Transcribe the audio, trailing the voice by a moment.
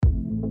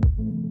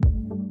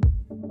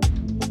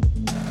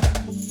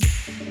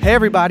Hey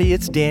everybody,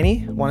 it's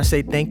Danny. I want to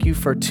say thank you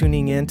for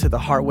tuning in to the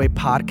Heartway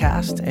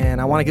podcast,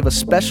 and I want to give a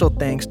special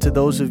thanks to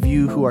those of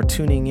you who are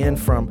tuning in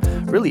from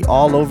really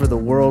all over the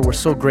world. We're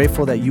so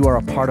grateful that you are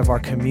a part of our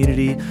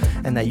community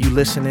and that you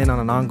listen in on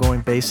an ongoing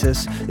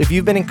basis. If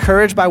you've been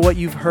encouraged by what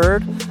you've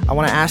heard, I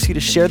want to ask you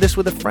to share this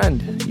with a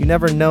friend. You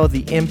never know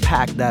the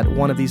impact that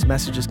one of these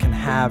messages can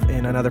have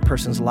in another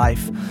person's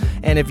life.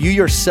 And if you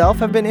yourself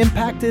have been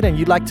impacted and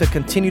you'd like to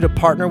continue to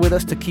partner with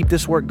us to keep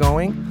this work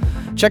going,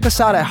 check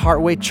us out at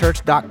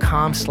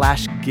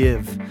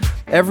heartwaychurch.com/give.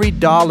 Every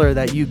dollar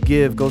that you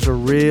give goes a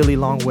really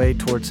long way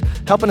towards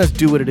helping us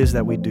do what it is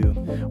that we do.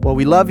 Well,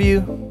 we love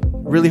you.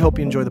 Really hope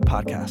you enjoy the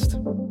podcast.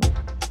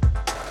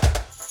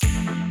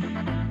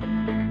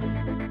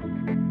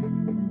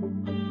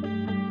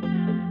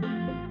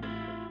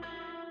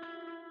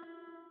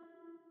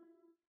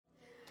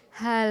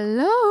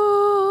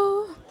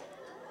 Hello.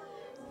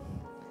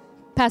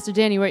 Pastor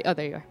Danny, where? Oh,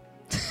 there you are.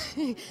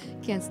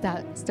 Can't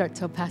start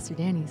till Pastor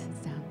Danny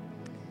sits down.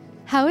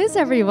 How is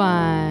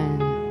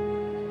everyone?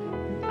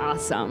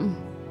 Awesome.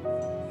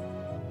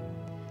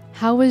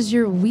 How was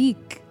your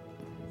week?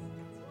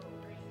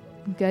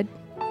 Good?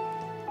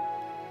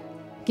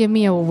 Give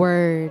me a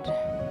word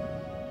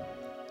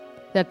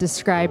that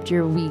described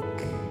your week.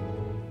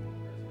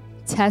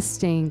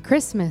 Testing.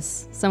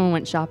 Christmas. Someone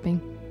went shopping.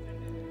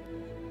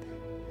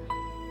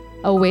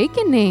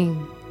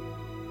 Awakening.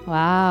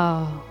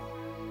 Wow.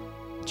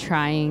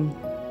 Trying.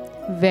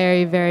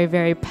 Very, very,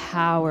 very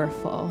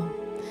powerful.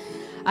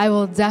 I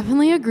will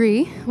definitely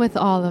agree with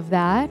all of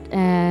that.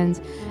 And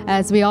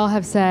as we all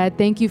have said,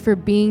 thank you for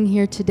being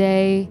here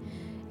today,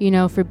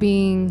 for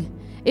being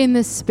in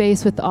this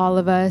space with all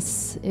of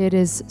us. It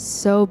is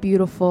so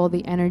beautiful.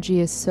 The energy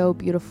is so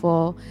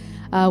beautiful.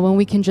 When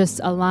we can just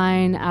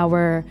align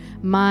our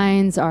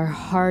minds, our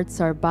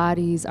hearts, our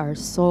bodies, our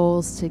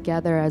souls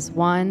together as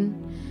one.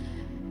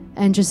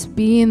 And just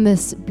be in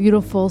this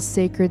beautiful,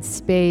 sacred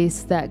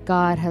space that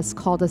God has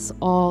called us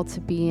all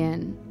to be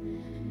in.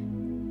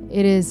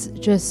 It is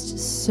just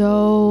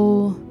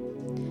so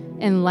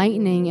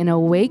enlightening and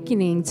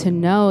awakening to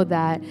know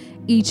that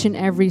each and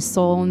every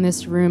soul in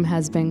this room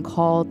has been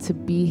called to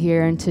be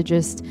here and to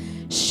just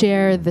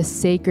share the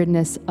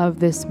sacredness of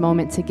this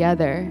moment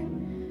together.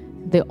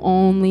 The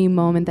only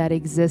moment that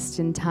exists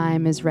in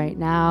time is right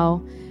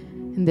now,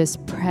 in this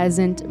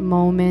present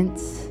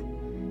moment.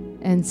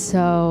 And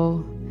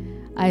so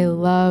I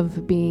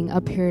love being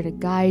up here to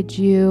guide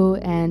you,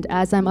 and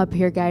as I'm up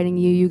here guiding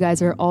you, you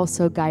guys are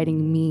also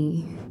guiding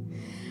me.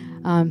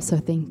 So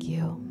thank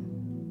you.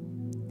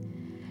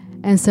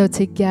 And so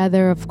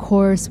together, of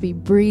course, we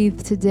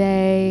breathe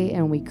today,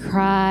 and we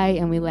cry,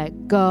 and we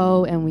let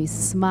go, and we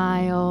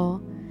smile,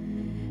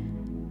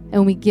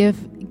 and we give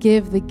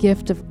the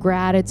gift of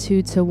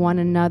gratitude to one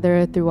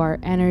another through our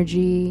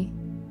energy,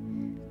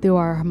 through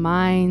our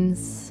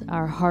minds,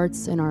 our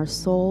hearts, and our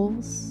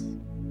souls.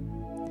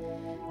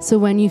 So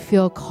when you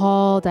feel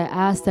called, I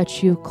ask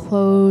that you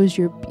close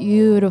your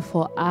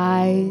beautiful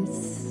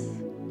eyes.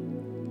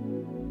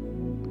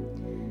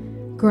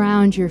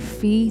 Ground your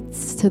feet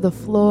to the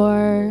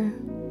floor.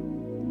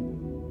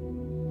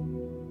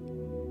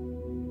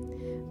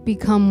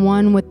 Become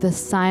one with the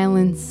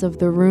silence of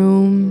the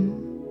room.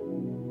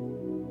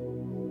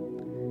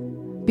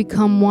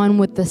 Become one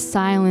with the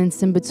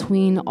silence in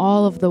between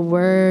all of the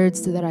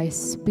words that I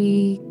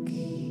speak.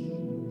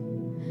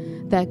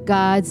 That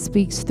God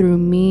speaks through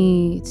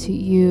me to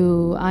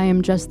you. I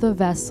am just the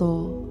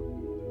vessel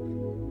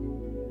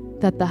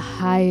that the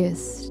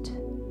highest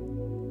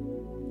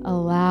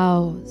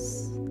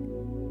allows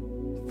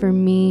for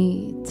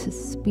me to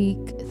speak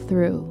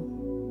through.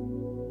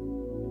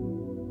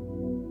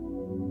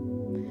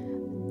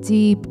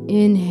 Deep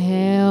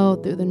inhale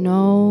through the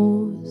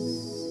nose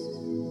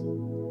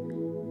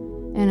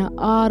and an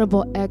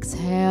audible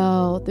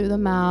exhale through the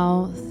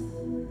mouth.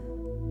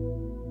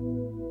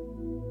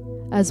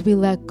 As we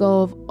let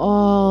go of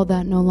all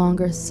that no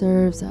longer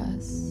serves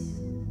us.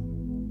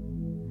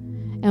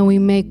 And we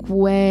make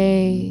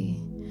way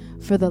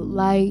for the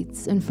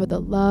lights and for the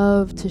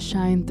love to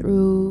shine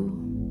through.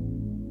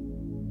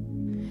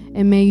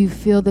 And may you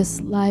feel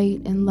this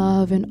light and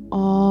love in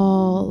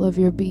all of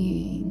your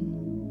being.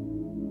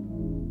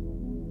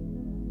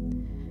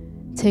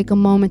 Take a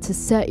moment to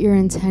set your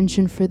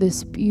intention for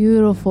this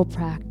beautiful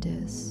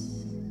practice.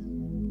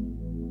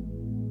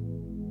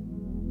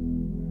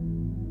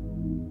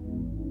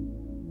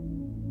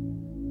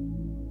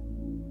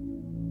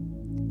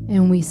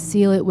 And we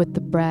seal it with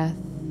the breath.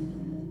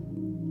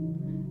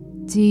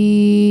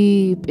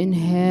 Deep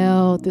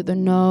inhale through the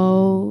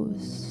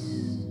nose.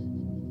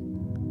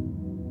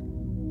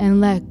 And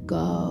let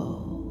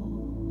go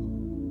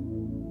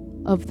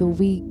of the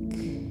week.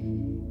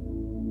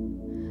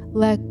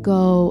 Let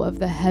go of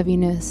the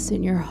heaviness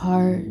in your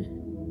heart.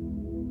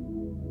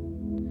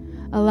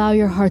 Allow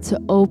your heart to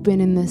open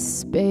in this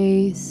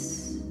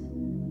space.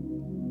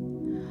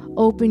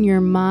 Open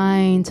your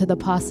mind to the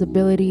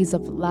possibilities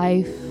of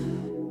life.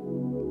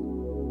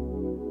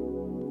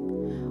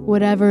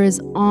 Whatever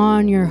is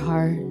on your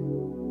heart,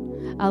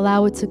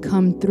 allow it to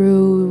come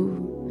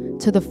through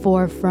to the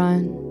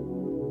forefront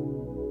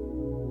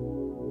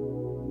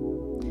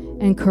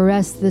and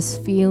caress this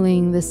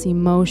feeling, this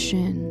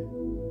emotion.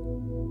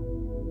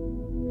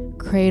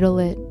 Cradle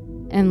it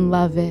and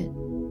love it.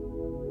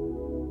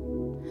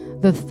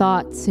 The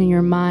thoughts in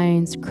your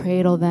minds,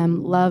 cradle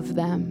them, love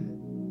them.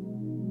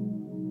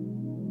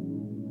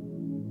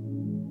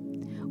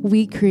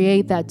 We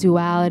create that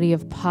duality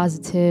of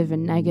positive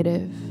and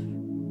negative.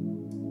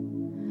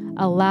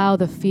 Allow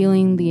the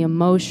feeling, the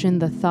emotion,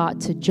 the thought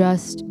to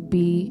just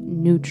be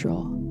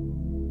neutral.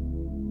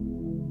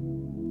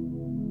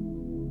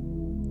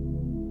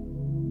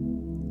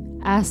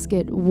 Ask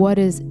it, what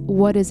is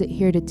it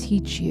here to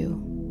teach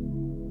you?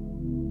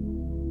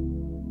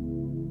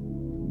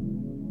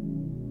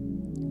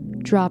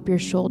 Drop your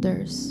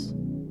shoulders.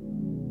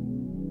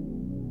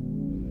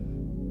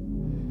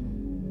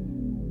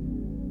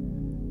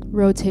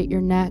 Rotate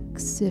your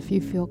necks if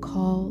you feel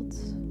called.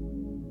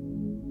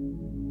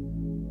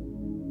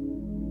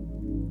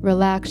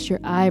 Relax your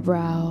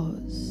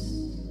eyebrows.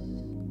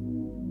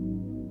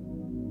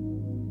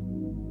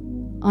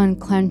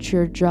 Unclench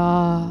your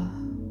jaw.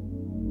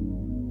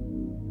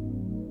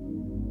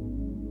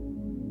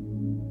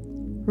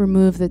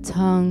 Remove the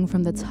tongue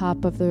from the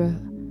top of the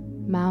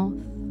mouth.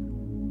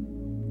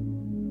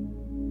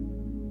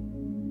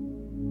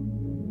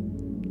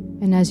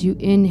 And as you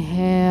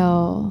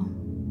inhale,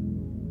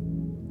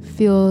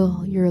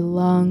 feel your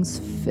lungs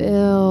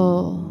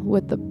fill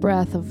with the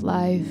breath of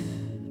life.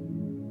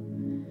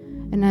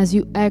 And as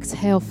you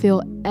exhale,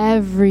 feel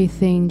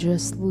everything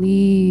just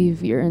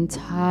leave your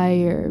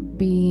entire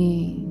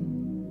being.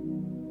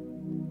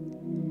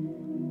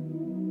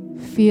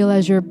 Feel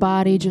as your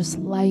body just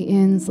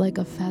lightens like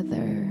a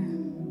feather.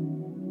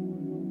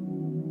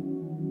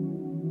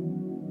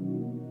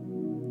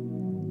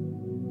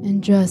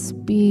 And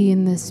just be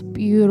in this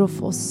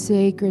beautiful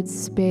sacred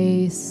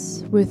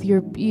space with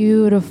your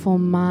beautiful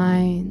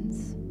mind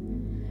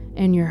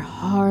and your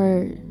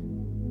heart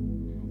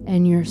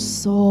and your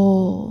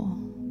soul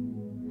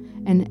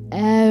and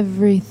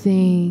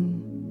everything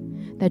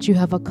that you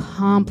have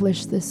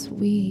accomplished this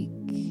week.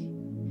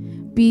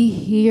 Be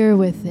here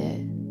with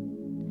it.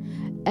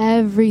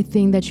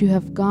 Everything that you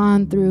have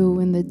gone through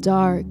in the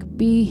dark,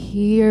 be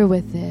here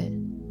with it.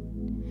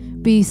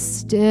 Be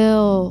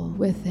still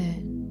with it.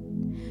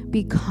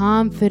 Be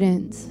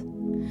confident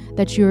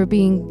that you are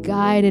being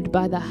guided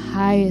by the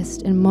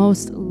highest and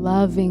most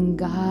loving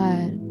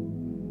God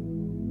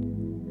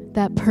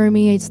that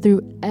permeates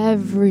through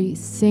every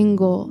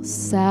single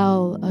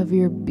cell of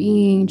your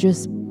being.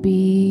 Just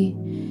be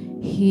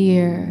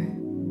here.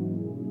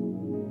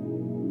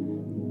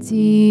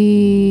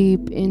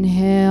 Deep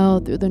inhale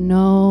through the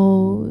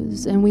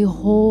nose, and we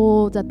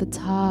hold at the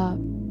top.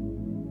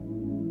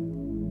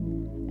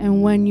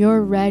 And when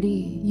you're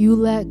ready, you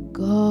let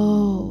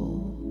go.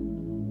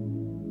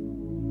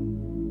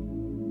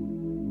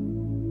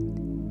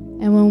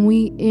 And when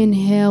we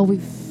inhale, we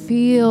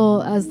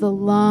feel as the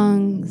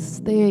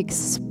lungs, they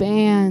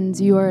expand.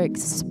 You are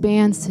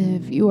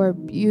expansive. You are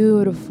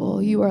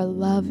beautiful. You are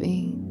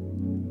loving.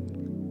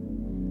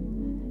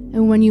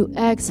 And when you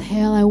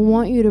exhale, I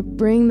want you to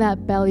bring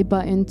that belly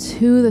button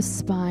to the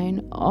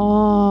spine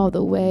all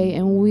the way,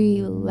 and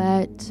we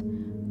let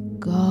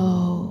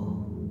go.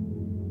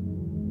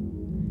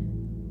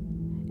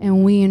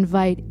 And we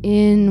invite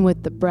in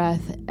with the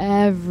breath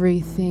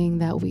everything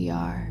that we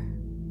are.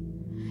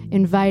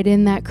 Invite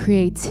in that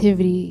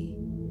creativity.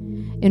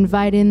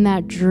 Invite in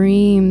that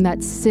dream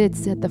that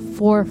sits at the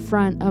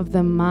forefront of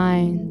the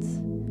mind.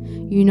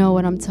 You know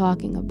what I'm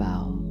talking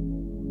about.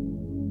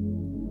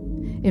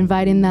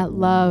 Invite in that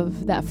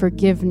love, that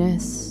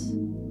forgiveness.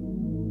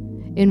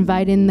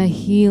 Invite in the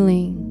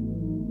healing.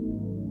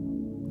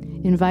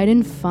 Invite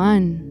in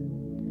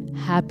fun,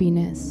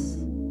 happiness,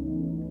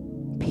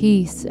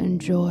 peace, and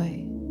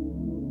joy.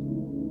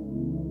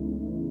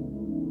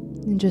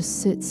 And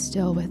just sit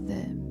still with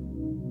it.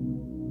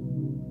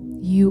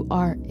 You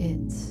are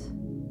it.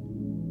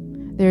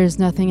 There is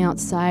nothing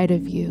outside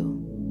of you.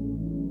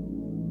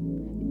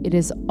 It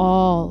is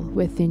all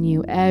within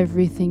you,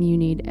 everything you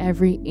need,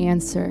 every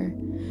answer,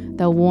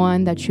 the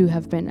one that you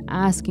have been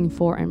asking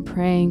for and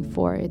praying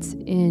for, it's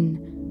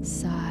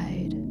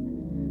inside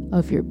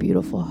of your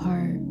beautiful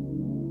heart.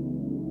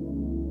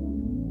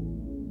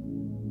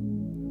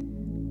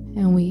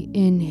 And we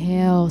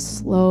inhale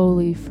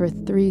slowly for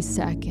 3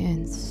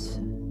 seconds.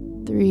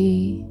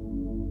 3,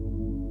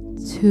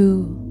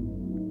 2,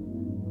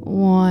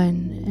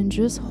 1, and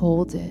just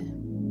hold it.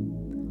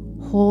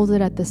 Hold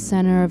it at the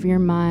center of your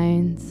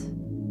mind,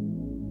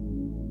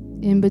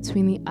 in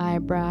between the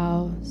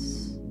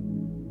eyebrows,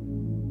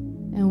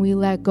 and we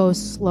let go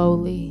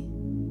slowly.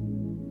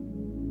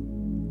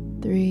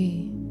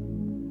 3,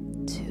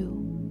 2,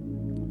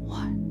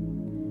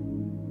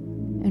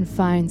 1, and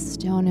find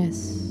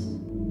stillness.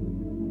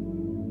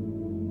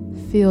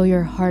 Feel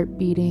your heart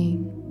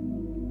beating.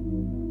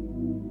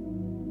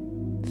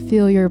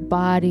 Feel your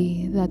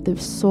body that the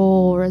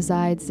soul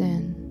resides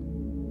in.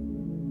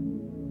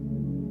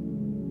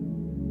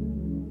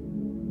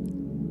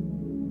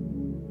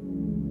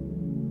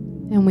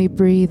 And we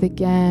breathe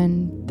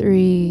again.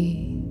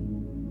 3,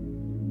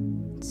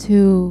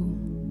 2,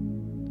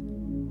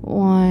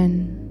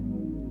 1.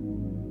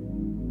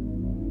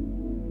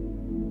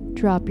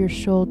 Drop your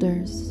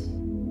shoulders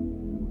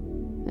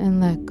and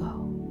let go.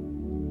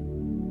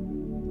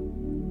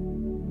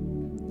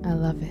 I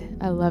love it.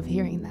 I love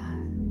hearing that.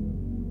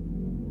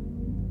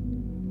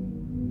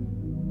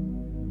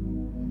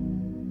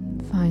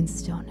 Find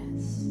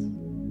stillness.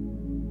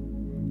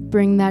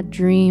 Bring that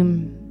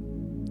dream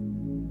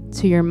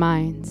to your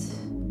mind.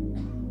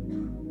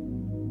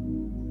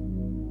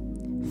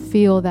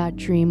 Feel that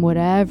dream,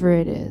 whatever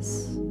it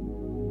is.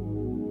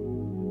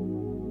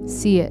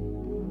 See it.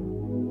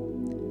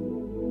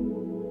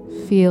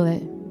 Feel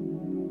it.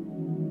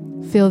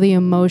 Feel the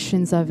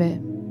emotions of it.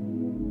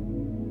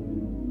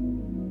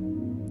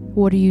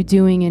 What are you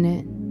doing in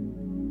it?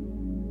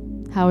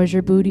 How is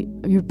your body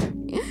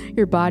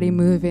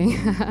moving?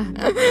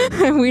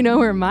 We know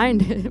where my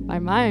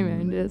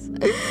mind is.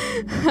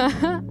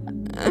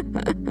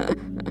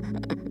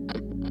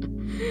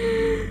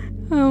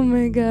 Oh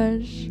my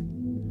gosh.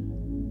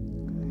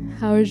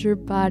 How is your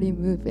body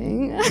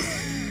moving?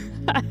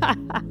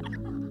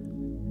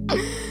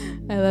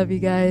 I love you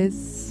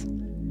guys.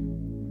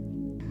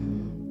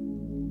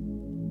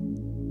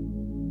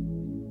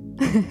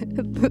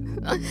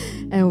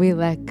 And we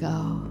let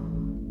go.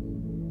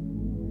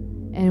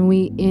 And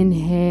we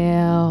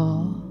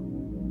inhale.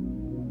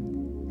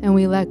 And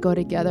we let go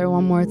together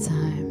one more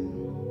time.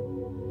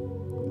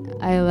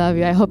 I love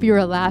you. I hope you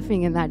were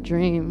laughing in that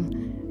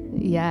dream.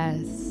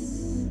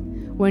 Yes.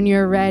 When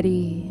you're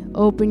ready,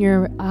 open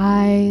your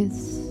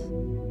eyes.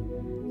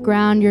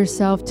 Ground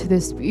yourself to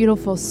this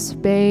beautiful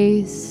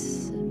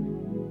space.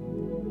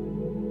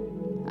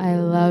 I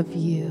love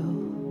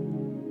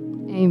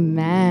you.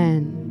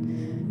 Amen.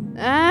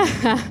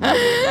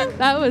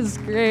 That was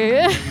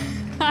great.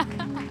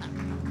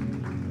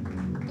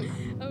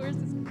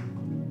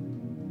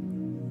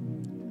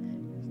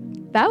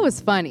 That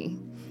was funny.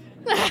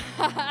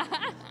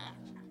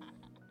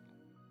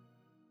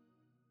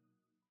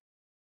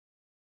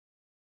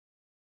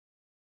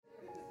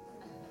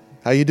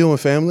 How you doing,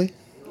 family?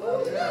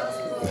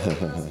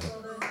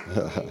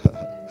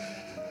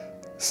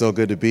 So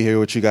good to be here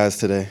with you guys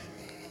today.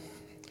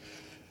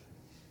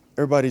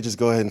 Everybody just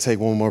go ahead and take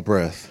one more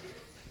breath.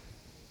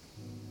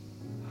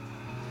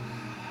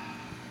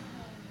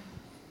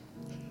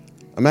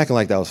 I'm acting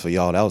like that was for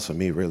y'all. That was for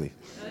me, really.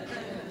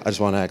 I just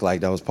want to act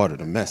like that was part of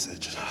the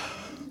message.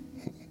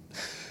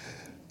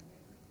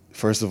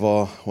 First of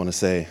all, I want to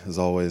say, as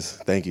always,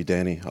 thank you,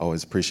 Danny. I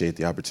always appreciate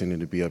the opportunity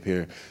to be up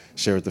here,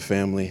 share with the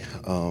family.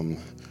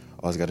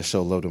 Always got to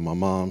show love to my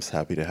moms.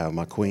 Happy to have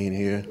my queen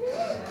here.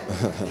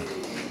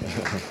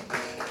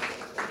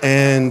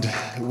 And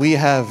we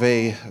have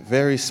a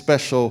very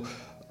special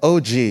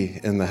OG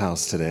in the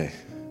house today.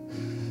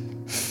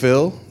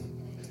 Phil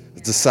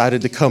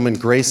decided to come and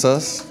grace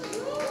us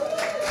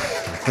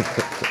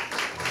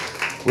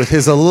with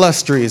his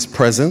illustrious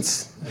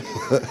presence.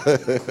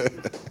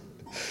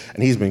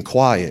 And he's been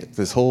quiet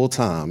this whole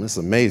time. It's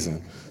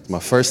amazing. It's my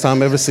first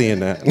time ever seeing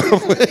that.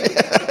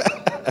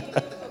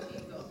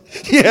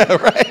 Yeah,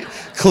 right?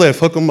 Cliff,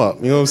 hook him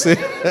up. You know what I'm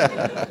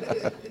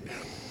saying?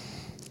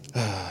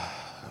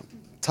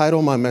 Title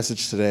of my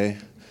message today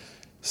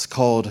is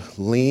called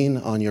Lean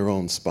on Your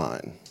Own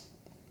Spine.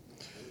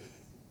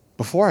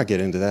 Before I get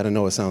into that, I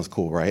know it sounds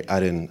cool, right? I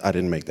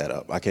didn't make that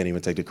up. I can't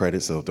even take the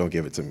credit, so don't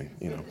give it to me.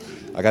 You know,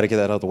 I got to get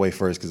that out the way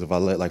first, because if I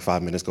let like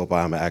 5 minutes go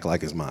by, I'm gonna act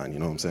like it's mine. You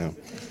know what I'm saying?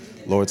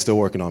 Lord's still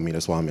working on me.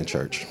 That's why I'm in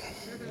church.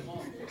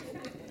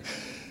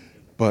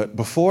 But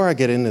before I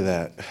get into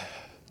that,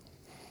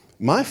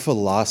 my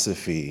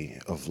philosophy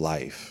of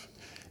life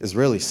is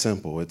really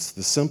simple. It's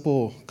the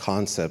simple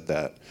concept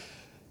that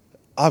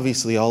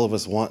obviously all of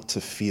us want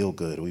to feel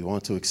good. We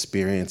want to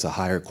experience a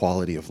higher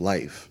quality of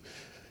life.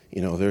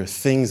 You know, there are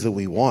things that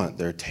we want.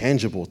 There are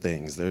tangible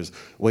things. There's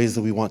ways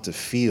that we want to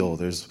feel.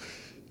 There's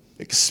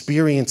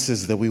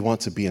experiences that we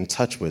want to be in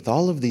touch with.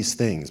 All of these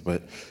things.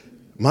 But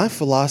my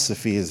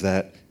philosophy is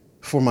that,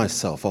 for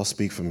myself, I'll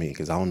speak for me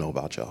because I don't know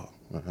about y'all.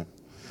 Uh-huh.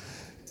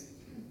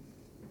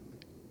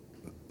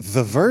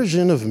 The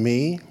version of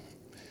me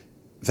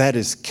that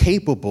is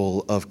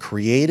capable of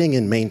creating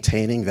and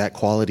maintaining that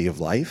quality of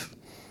life,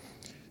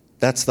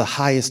 that's the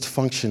highest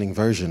functioning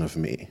version of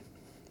me.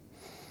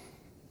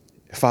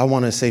 If I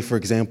want to say, for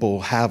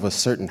example, have a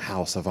certain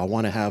house, if I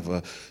want to have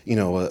a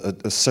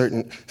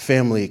certain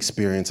family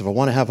experience, if I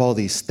want to have all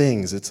these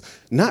things, it's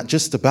not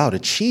just about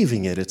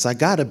achieving it. It's I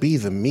got to be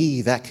the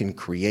me that can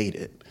create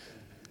it.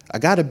 I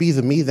got to be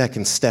the me that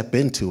can step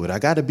into it. I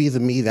got to be the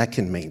me that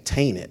can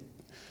maintain it.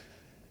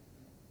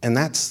 And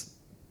that's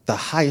the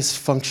highest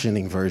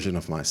functioning version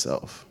of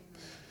myself.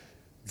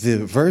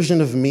 The version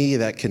of me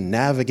that can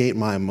navigate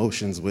my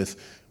emotions with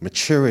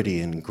maturity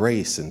and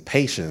grace and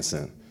patience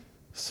and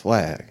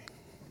swag.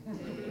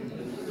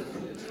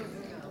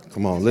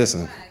 Come on,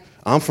 listen.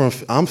 I'm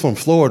from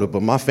Florida,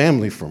 but my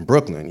family from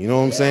Brooklyn. You know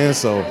what I'm saying?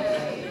 So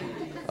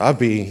I'll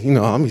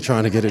be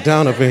trying to get it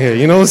down up in here.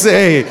 You know what I'm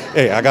saying?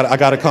 Hey, I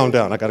gotta calm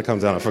down. I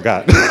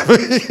forgot.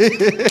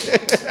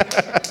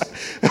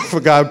 I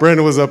forgot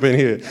Brandon was up in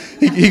here.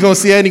 He gonna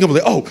see it and he gonna be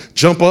like, oh,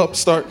 jump up,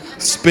 start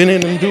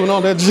spinning and doing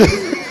all that shit.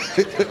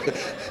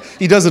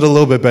 He does it a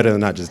little bit better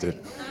than I just did.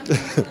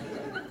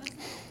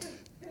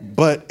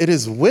 But it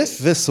is with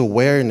this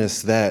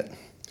awareness that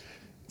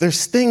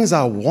there's things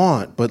I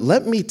want, but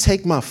let me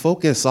take my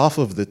focus off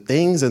of the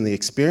things and the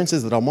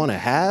experiences that I want to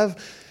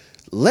have.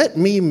 Let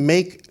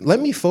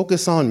me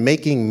focus on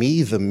making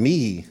me the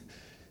me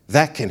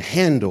that can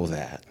handle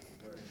that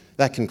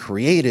can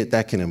create it,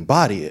 that can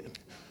embody it.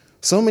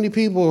 So many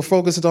people are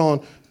focused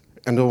on,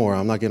 and don't worry,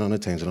 I'm not getting on a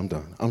tangent, I'm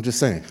done. I'm just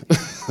saying.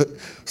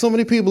 So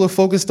many people are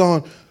focused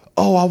on,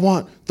 oh, I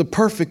want the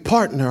perfect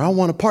partner. I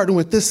want to partner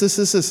with this,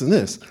 and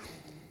this.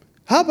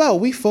 How about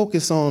we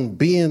focus on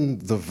being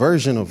the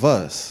version of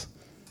us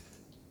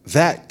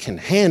that can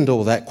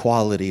handle that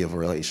quality of a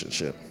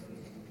relationship?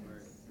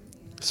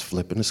 It's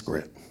flipping the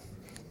script.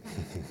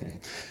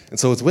 And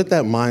so it's with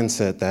that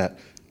mindset that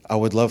I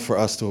would love for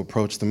us to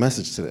approach the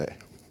message today.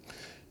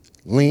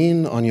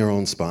 Lean on your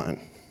own spine.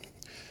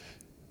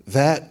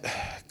 That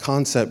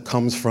concept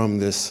comes from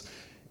this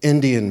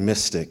Indian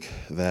mystic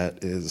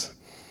that is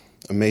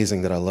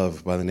amazing that I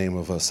love by the name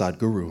of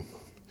Sadhguru.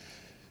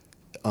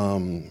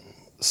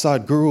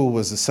 Sadhguru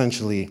was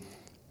essentially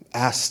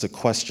asked a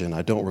question.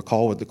 I don't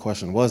recall what the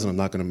question was, and I'm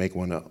not going to make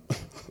one up.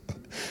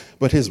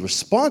 But his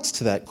response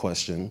to that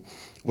question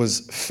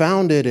was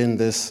founded in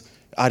this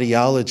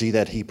ideology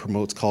that he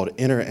promotes called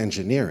inner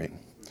engineering,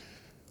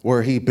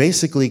 where he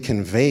basically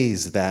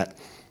conveys that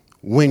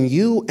when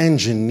you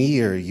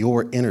engineer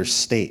your inner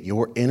state,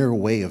 your inner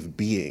way of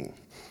being,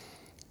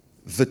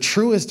 the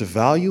truest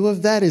value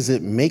of that is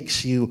it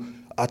makes you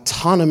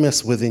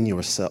autonomous within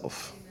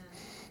yourself.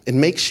 It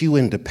makes you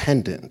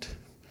independent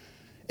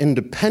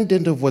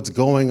of what's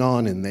going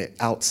on in the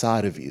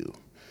outside of you.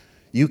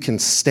 You can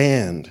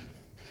stand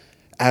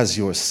as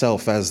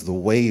yourself as the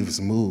waves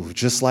move,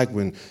 just like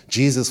when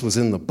Jesus was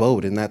in the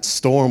boat and that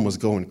storm was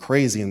going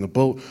crazy and the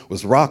boat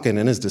was rocking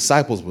and his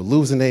disciples were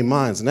losing their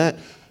minds, and that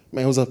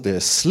man was up there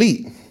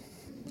asleep,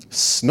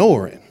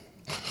 snoring.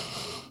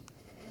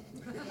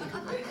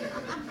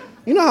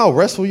 You know how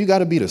restful you got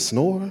to be to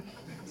snore?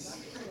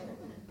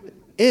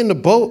 In the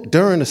boat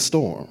during a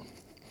storm.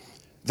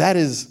 That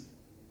is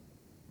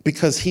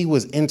because he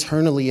was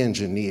internally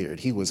engineered.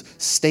 He was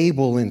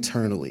stable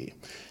internally.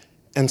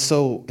 And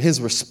so his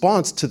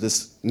response to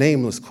this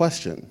nameless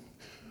question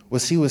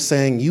was he was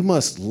saying, you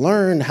must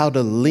learn how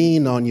to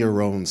lean on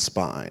your own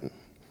spine.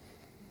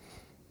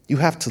 You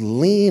have to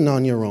lean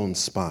on your own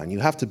spine. You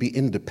have to be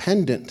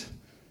independent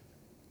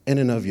in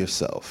and of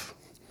yourself.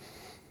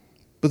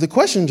 But the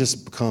question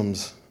just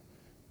becomes,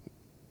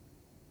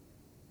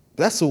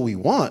 that's what we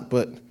want,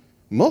 but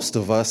most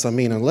of us,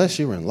 unless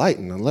you're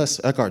enlightened,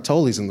 unless Eckhart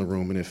Tolle's in the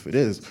room, and if it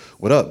is,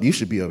 what up? You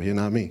should be up here,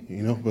 not me,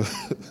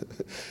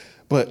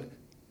 But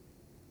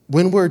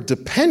when we're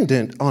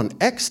dependent on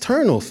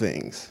external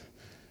things,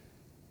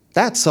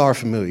 that's our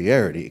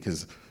familiarity,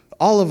 because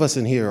all of us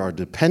in here are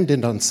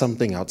dependent on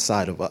something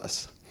outside of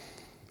us.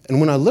 And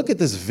when I look at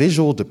this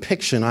visual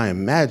depiction, I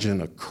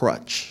imagine a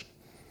crutch.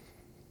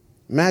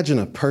 Imagine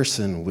a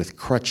person with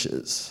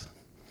crutches.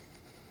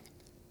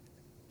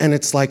 And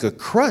it's like a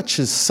crutch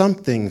is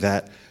something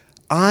that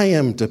I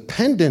am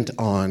dependent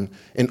on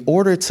in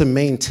order to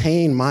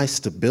maintain my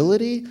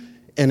stability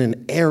in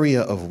an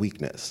area of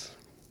weakness.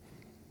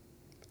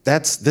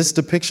 This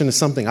depiction is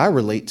something I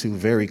relate to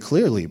very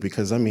clearly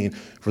because,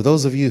 for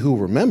those of you who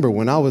remember,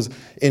 when I was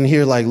in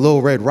here like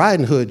Little Red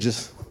Riding Hood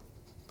just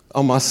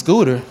on my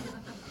scooter,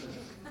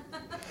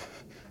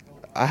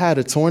 I had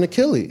a torn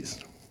Achilles.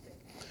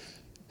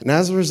 And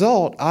as a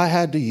result, I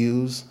had to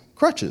use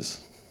crutches.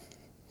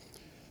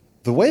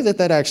 The way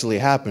that actually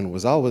happened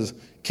was I was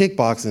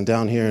kickboxing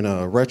down here in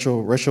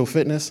Retro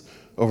Fitness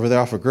over there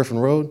off of Griffin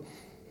Road.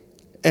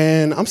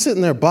 And I'm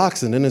sitting there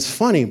boxing, and it's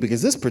funny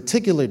because this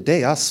particular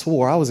day I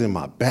swore I was in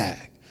my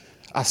bag.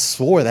 I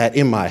swore that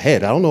in my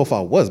head. I don't know if I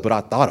was, but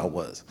I thought I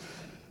was.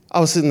 I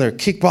was sitting there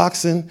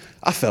kickboxing.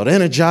 I felt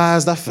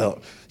energized. I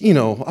felt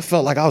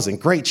like I was in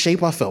great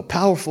shape. I felt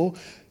powerful.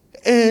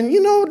 And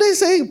they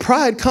say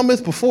pride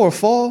cometh before a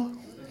fall.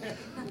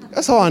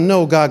 That's how I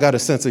know God got a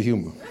sense of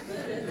humor.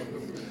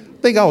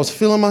 I think I was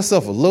feeling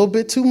myself a little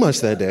bit too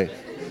much that day.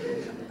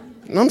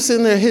 And I'm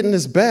sitting there hitting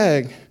this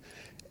bag,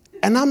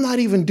 and I'm not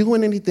even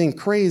doing anything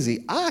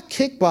crazy. I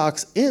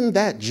kickbox in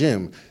that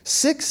gym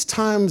 6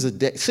 times a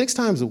day, 6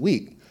 times a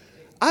week.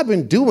 I've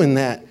been doing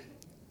that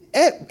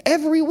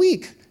every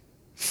week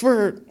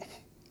for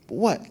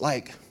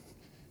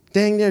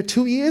dang near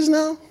 2 years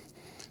now?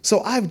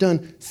 So I've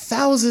done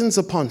thousands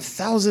upon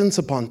thousands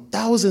upon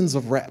thousands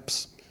of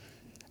reps.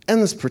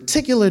 And this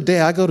particular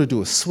day, I go to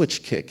do a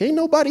switch kick. Ain't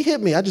nobody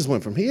hit me. I just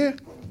went from here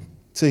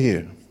to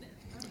here.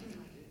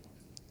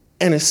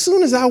 And as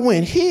soon as I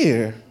went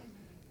here,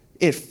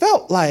 it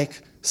felt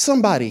like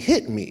somebody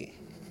hit me.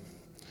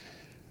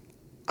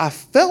 I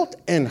felt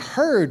and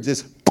heard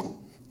this.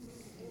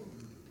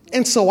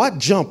 And so I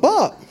jump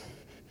up.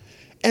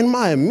 And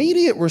my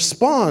immediate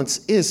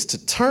response is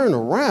to turn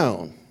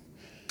around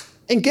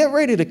and get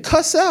ready to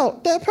cuss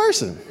out that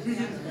person.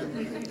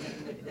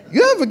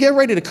 You ever get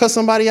ready to cuss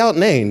somebody out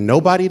and there ain't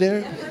nobody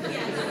there?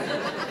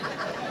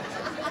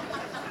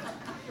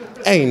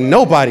 Ain't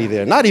nobody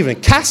there, not even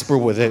Casper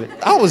was it.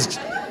 I was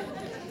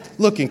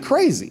looking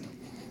crazy.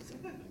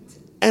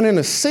 And in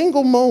a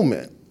single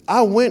moment,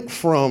 I went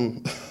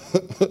from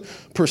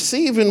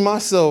perceiving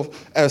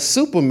myself as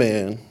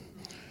Superman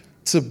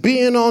to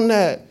being on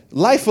that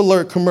Life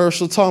Alert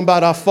commercial talking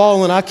about I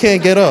fall and I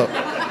can't get up.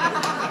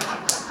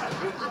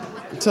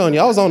 I'm telling you,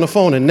 I was on the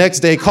phone the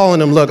next day calling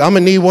them, look, I'm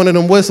gonna need one of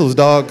them whistles,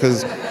 dog,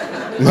 because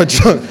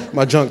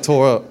my junk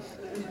tore up.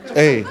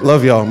 Hey,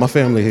 love y'all, my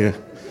family here.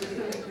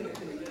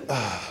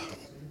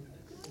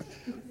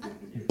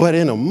 But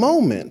in a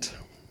moment,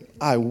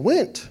 I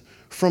went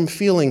from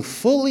feeling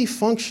fully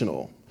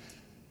functional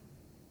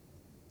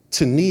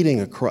to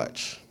needing a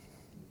crutch.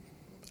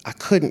 I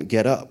couldn't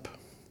get up.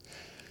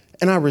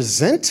 And I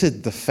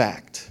resented the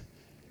fact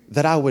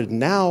that I was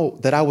now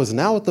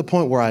at the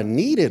point where I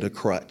needed a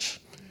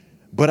crutch,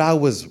 but I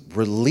was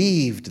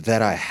relieved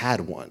that I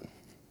had one.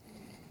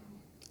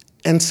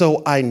 And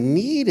so I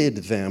needed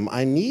them.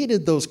 I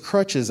needed those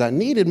crutches. I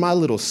needed my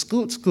little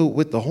scoot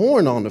with the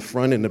horn on the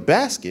front and the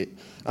basket.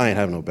 I ain't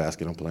have no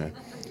basket, I'm playing.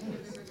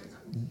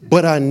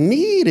 But I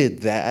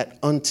needed that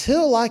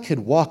until I could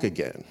walk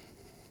again.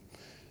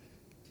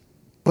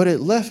 But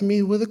it left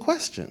me with a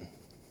question.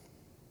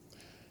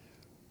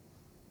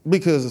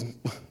 Because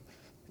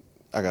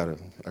I gotta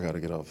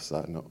get off a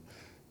side note.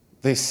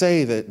 They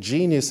say that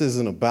genius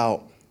isn't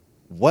about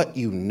what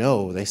you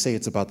know. They say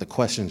it's about the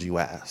questions you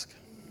ask.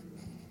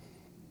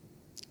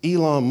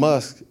 Elon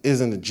Musk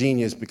isn't a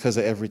genius because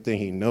of everything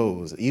he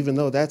knows. Even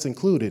though that's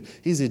included,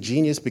 he's a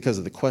genius because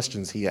of the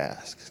questions he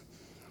asks.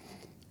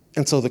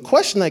 And so the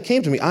question that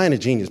came to me, I ain't a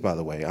genius, by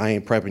the way. I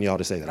ain't prepping y'all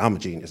to say that I'm a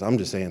genius. I'm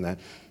just saying that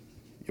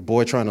your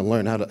boy trying to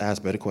learn how to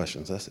ask better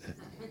questions. That's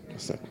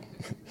it.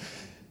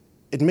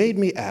 It made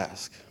me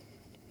ask,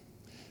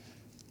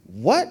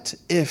 what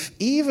if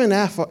even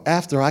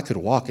after I could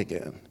walk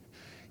again,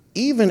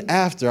 even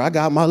after I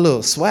got my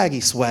little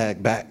swaggy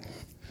swag back,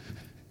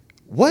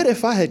 what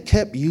if I had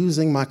kept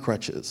using my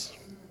crutches?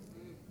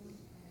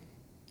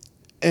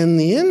 And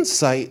the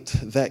insight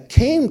that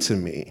came to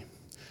me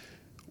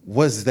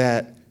was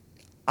that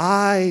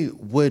I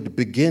would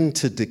begin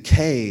to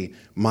decay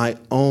my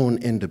own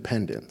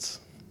independence.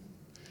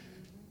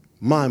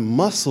 My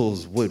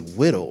muscles would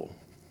whittle.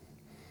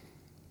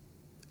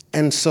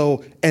 And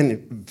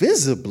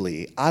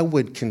visibly, I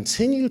would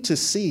continue to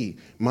see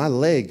my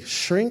leg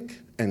shrink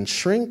and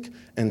shrink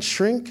and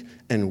shrink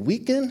and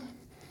weaken,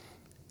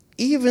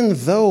 even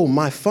though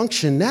my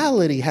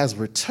functionality has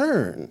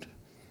returned.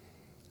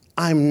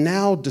 I'm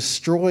now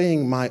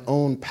destroying my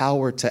own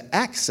power to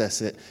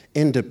access it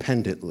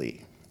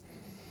independently.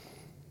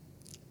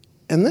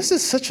 And this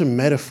is such a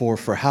metaphor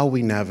for how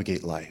we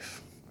navigate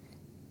life.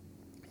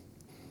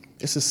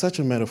 This is such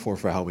a metaphor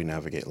for how we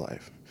navigate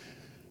life.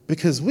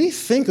 Because we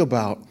think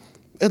about,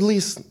 at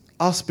least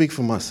I'll speak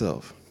for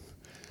myself,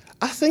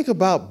 I think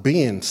about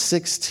being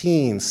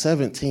 16,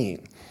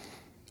 17,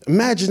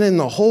 imagining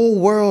the whole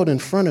world in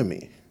front of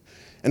me.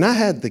 And I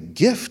had the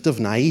gift of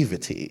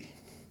naivety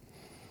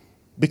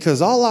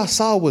because all I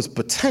saw was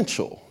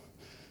potential.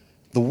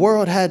 The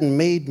world hadn't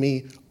made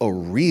me a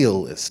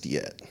realist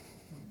yet.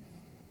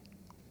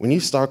 When you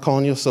start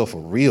calling yourself a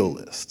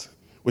realist,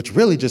 which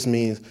really just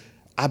means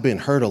I've been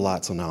hurt a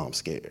lot, so now I'm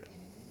scared.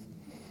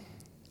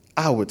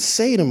 I would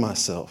say to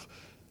myself,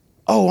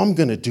 oh, I'm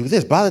gonna do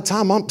this. By the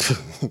time I'm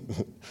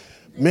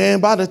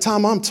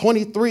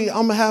 23,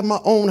 I'm gonna have my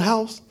own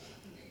house.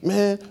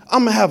 Man,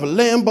 I'm gonna have a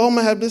Lambo, I'm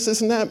gonna have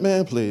this and that.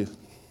 Man, please.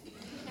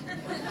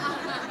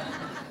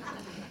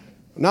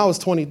 When I was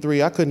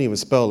 23, I couldn't even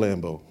spell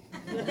Lambo.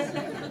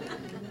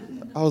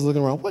 I was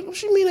looking around,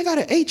 what you mean I got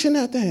an H in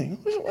that thing?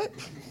 What?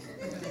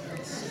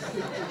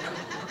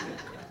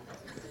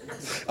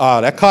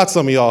 That caught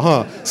some of y'all,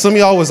 huh? Some of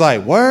y'all was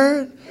like,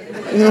 word?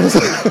 You know what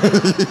I'm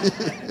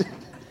saying?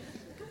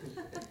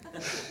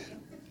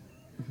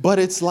 But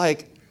it's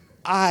like,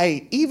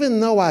 even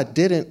though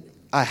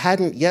I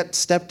hadn't yet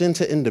stepped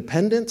into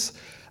independence,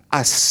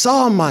 I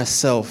saw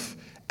myself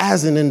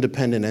as an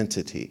independent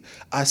entity.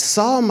 I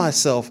saw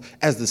myself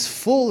as this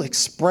full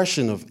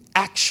expression of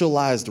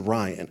actualized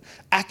Ryan,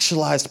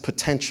 actualized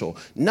potential,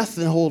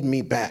 nothing holding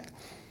me back.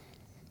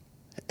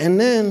 And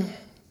then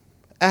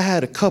I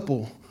had a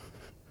couple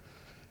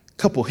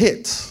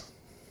hits.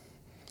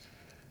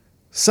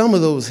 Some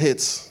of those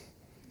hits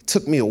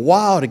took me a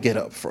while to get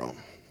up from.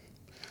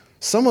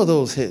 Some of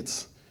those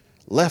hits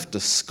left a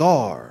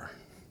scar.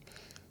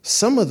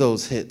 Some of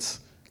those hits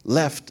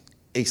left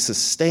a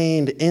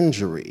sustained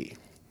injury.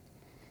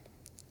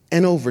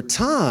 And over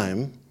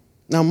time,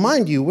 now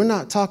mind you, we're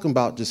not talking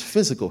about just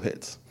physical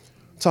hits.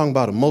 We're talking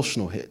about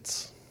emotional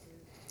hits.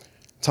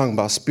 We're talking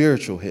about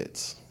spiritual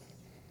hits.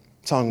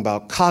 We're talking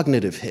about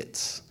cognitive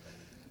hits.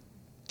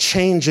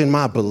 Changing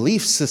my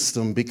belief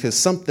system because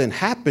something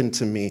happened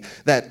to me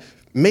that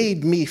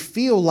made me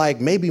feel like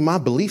maybe my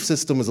belief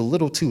system is a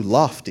little too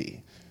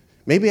lofty.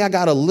 Maybe I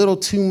got a little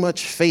too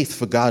much faith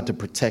for God to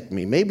protect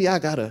me. Maybe I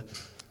gotta.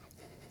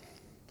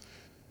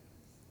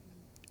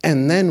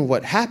 And then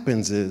what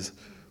happens is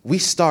we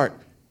start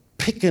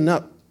picking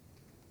up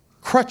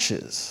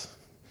crutches,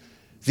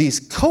 these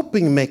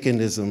coping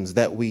mechanisms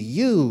that we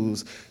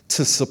use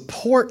to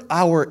support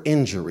our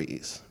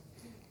injuries.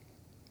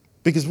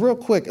 Because real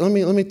quick, let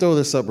me throw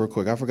this up real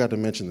quick. I forgot to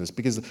mention this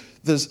because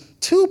there's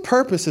two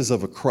purposes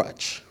of a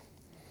crutch.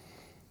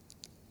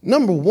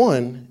 Number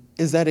one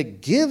is that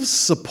it gives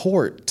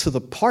support to the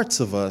parts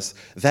of us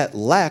that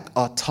lack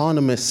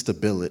autonomous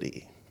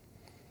stability.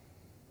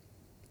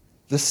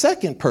 The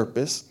second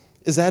purpose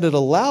is that it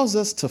allows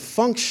us to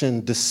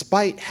function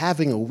despite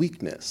having a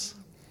weakness.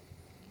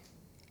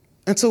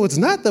 And so it's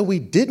not that we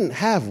didn't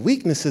have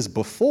weaknesses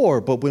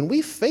before, but when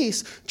we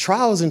face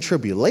trials and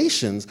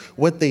tribulations,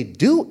 what they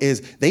do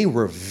is they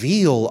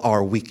reveal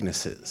our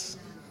weaknesses.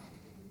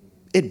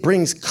 It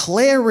brings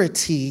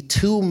clarity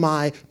to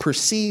my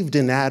perceived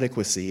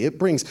inadequacy. It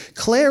brings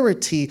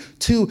clarity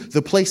to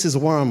the places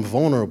where I'm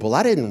vulnerable.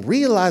 I didn't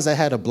realize I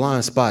had a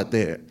blind spot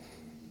there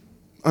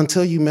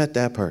until you met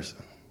that person,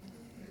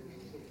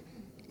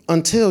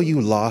 until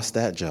you lost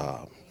that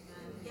job.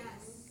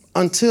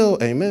 Until,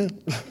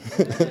 amen,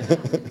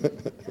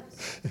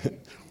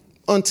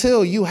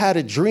 until you had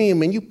a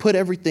dream and you put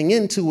everything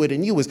into it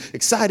and you was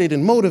excited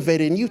and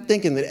motivated and you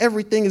thinking that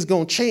everything is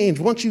going to change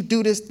once you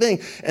do this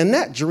thing, and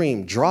that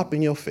dream drop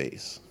in your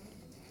face.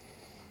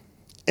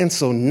 And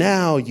so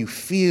now you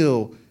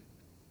feel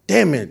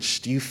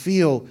damaged, you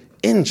feel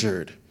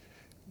injured.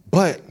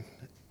 But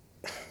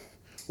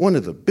one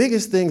of the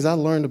biggest things I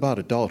learned about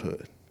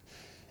adulthood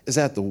is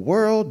that the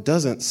world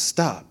doesn't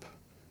stop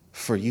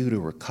for you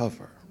to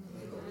recover.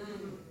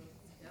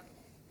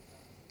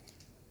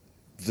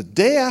 The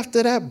day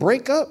after that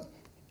breakup,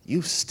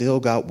 you still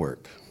got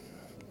work.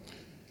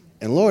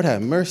 And Lord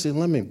have mercy,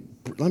 let me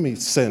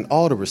send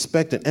all the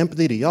respect and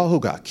empathy to y'all who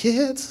got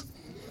kids.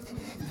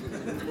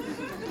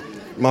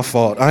 My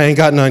fault, I ain't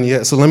got none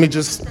yet, so let me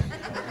just.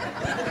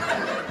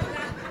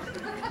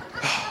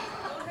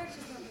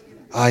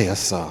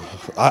 Yes,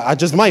 I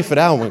just might for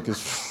that one,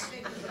 because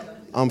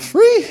I'm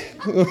free.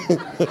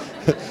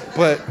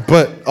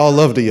 but all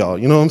love to y'all,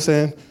 you know what I'm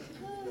saying?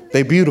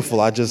 They beautiful.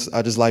 I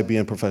just like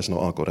being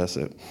professional uncle. That's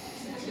it.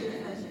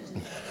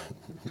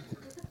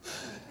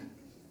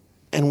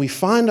 And we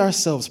find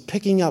ourselves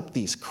picking up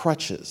these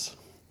crutches.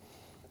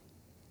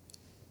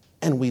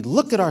 And we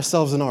look at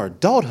ourselves in our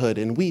adulthood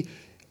and we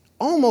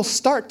almost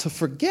start to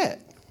forget.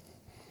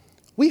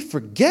 We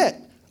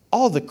forget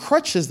all the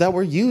crutches that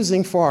we're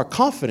using for our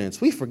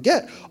confidence. We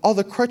forget all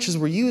the crutches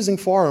we're using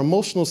for our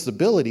emotional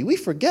stability. We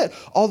forget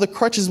all the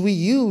crutches we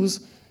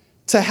use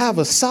to have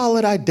a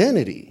solid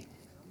identity.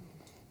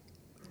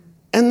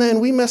 And then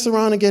we mess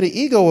around and get an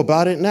ego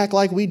about it and act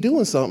like we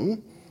doing something.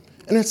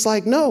 And it's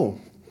like, no.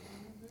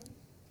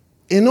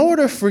 In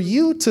order for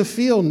you to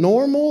feel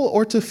normal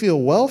or to feel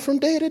well from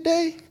day to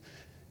day,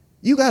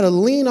 you got to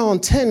lean on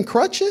 10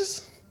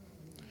 crutches.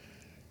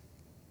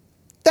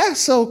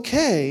 That's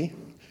okay.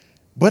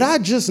 But I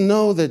just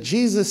know that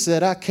Jesus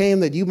said, I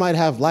came that you might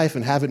have life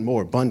and have it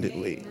more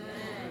abundantly.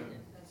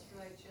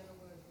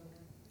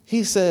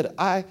 He said,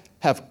 I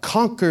have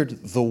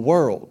conquered the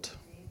world.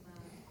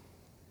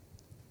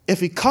 If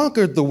he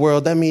conquered the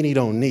world, that means he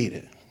don't need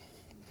it.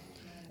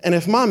 And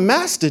if my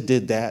master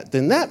did that,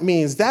 then that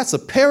means that's a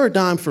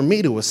paradigm for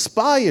me to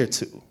aspire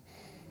to.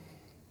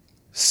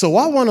 So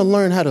I want to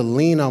learn how to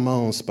lean on my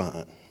own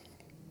spine.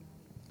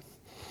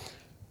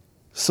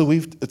 So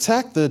we've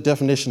attacked the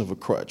definition of a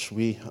crutch.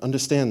 We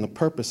understand the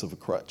purpose of a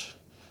crutch.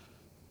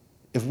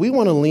 If we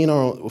want to lean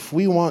on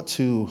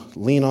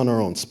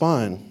our own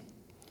spine,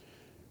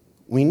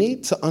 we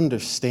need to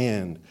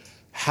understand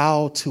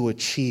how to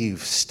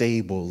achieve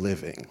stable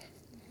living.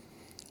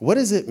 What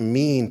does it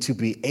mean to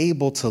be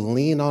able to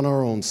lean on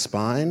our own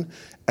spine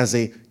as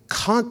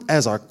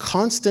our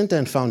constant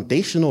and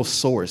foundational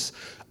source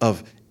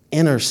of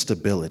inner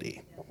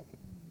stability?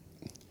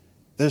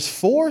 There's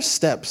 4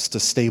 steps to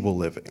stable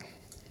living.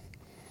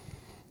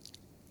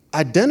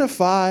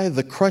 Identify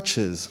the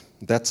crutches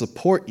that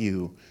support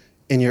you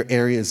in your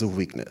areas of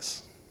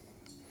weakness.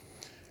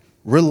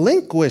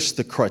 Relinquish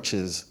the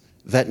crutches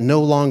that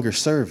no longer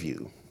serve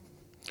you.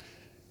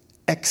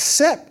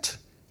 Accept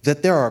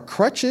that there are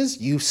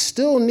crutches you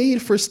still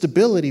need for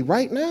stability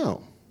right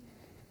now.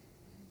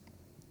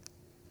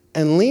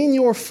 And lean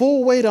your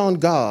full weight on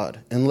God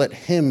and let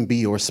him be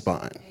your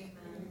spine. Amen.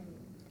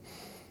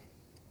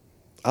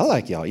 I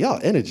like y'all. Y'all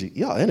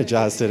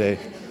energized today.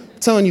 I'm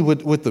telling you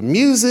with the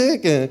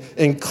music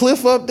and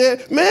Cliff up there.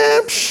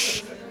 Man,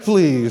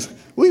 please.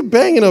 We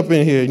banging up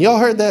in here. And y'all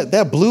heard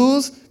that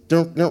blues?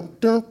 It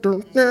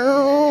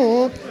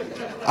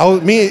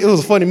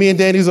was funny. Me and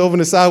Danny was over on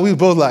the side. We was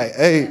both like,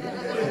 hey,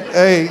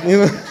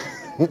 you know.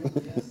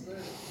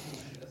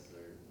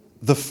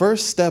 The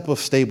first step of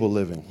stable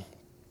living.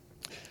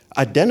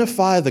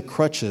 Identify the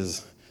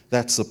crutches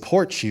that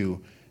support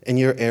you in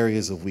your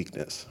areas of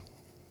weakness.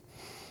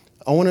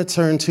 I want to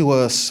turn to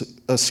a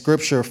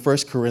scripture, 1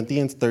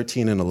 Corinthians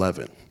 13 and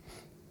 11.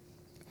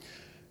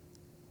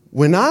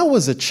 When I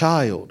was a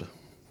child,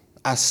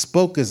 I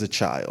spoke as a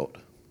child.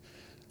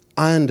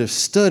 I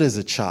understood as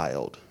a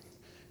child.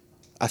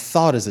 I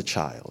thought as a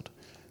child.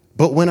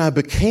 But when I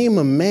became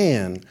a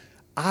man,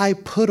 I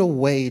put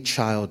away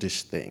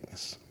childish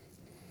things.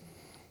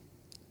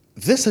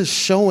 This is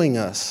showing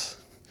us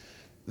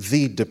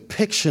the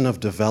depiction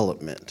of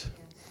development.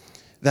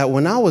 That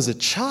when I was a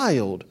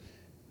child,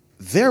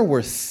 there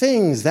were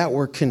things that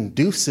were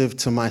conducive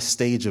to my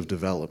stage of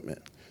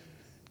development.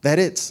 That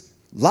it's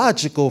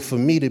logical for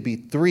me to be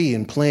 3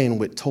 and playing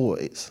with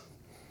toys.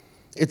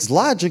 It's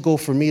logical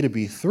for me to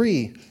be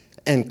 3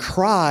 and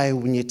cry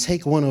when you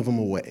take one of them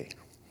away.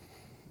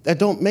 That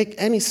don't make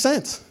any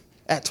sense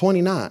at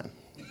 29.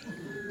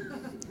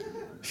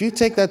 If you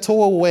take that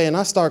toy away and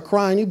I start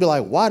crying, you'd be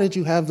like, why did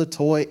you have the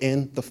toy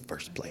in the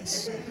first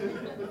place?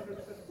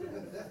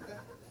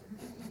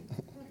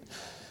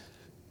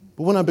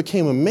 But when I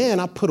became a man,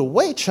 I put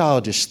away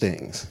childish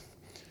things.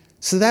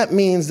 So that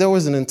means there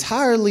was an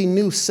entirely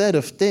new set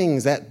of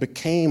things that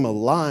became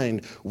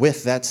aligned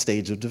with that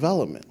stage of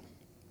development.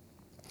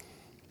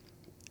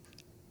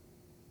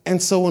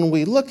 And so when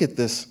we look at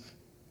this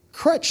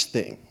crutch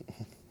thing,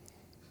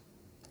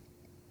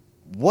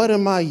 what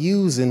am I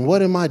using?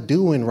 What am I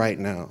doing right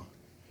now?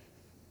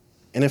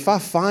 And if I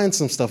find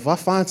some stuff, if I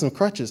find some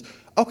crutches,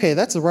 okay,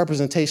 that's a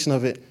representation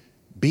of it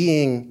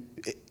being,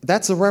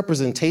 that's a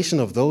representation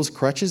of those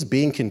crutches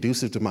being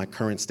conducive to my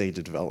current stage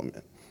of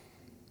development.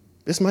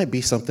 This might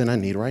be something I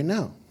need right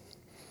now.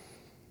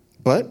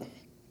 But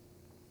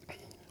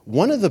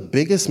one of the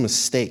biggest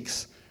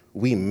mistakes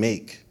we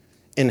make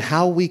in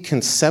how we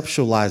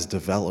conceptualize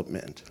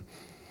development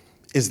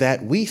is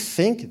that we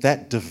think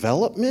that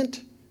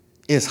development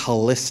is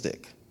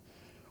holistic.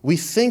 We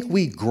think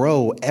we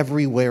grow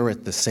everywhere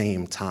at the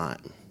same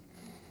time,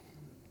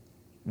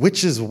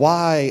 which is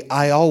why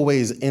I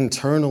always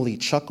internally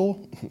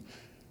chuckle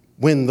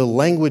when the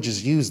language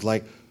is used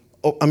like,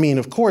 oh, I mean,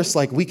 of course,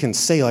 like we can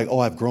say like, oh,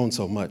 I've grown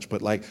so much,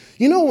 but like,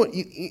 you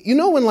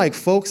know when like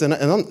folks, and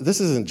this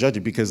isn't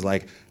judgy because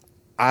like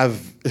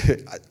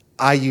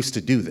I used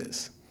to do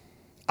this.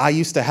 I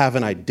used to have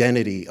an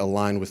identity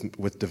aligned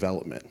with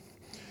development.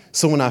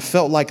 So when I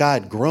felt like I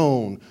had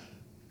grown,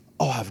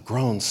 oh, I've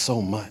grown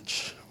so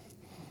much.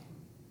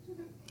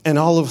 And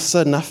all of a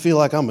sudden, I feel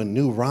like I'm a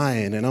new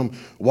Ryan, and I'm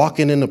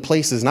walking into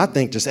places, and I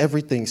think just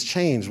everything's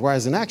changed.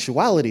 Whereas in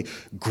actuality,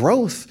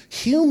 growth,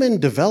 human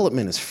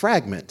development is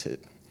fragmented.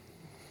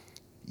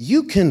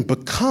 You can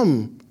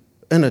become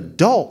an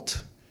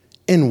adult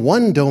in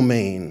one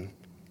domain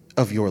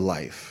of your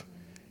life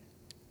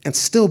and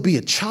still be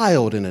a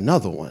child in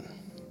another one.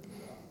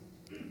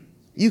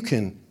 You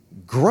can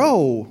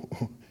grow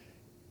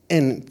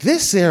in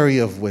this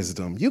area of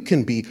wisdom. You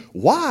can be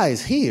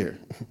wise here.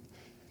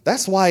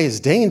 That's why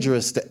it's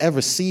dangerous to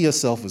ever see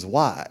yourself as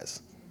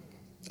wise.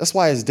 That's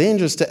why it's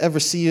dangerous to ever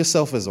see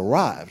yourself as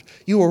arrived.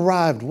 You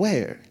arrived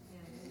where?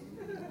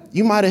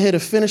 You might have hit a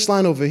finish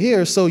line over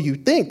here, so you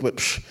think,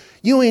 but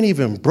you ain't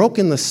even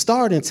broken the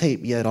starting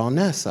tape yet on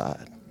that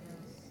side.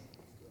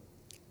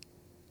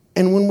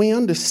 And when we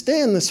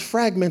understand this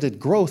fragmented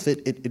growth,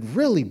 it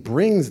really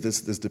brings this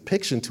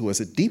depiction to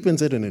us. It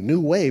deepens it in a new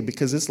way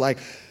because it's like,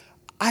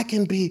 I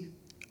could be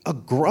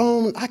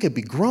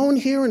grown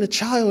here and a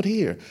child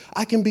here.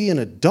 I can be an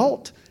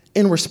adult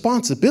in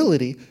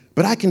responsibility,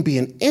 but I can be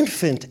an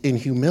infant in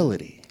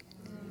humility.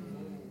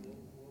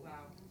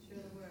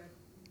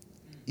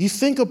 You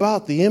think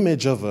about the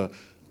image of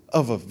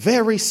a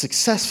very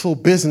successful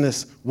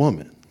business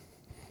woman.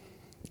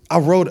 I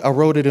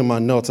wrote it in my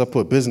notes. I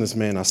put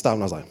businessman. I stopped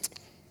and I was like,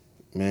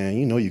 man,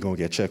 you know you're going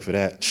to get checked for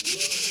that.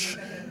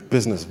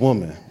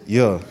 Businesswoman.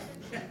 Yeah.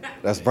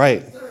 That's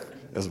right.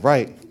 That's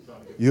right.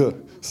 Yeah.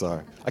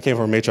 Sorry. I came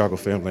from a matriarchal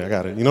family. I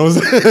got it. You know what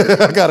I'm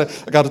saying? I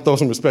got to throw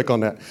some respect on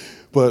that.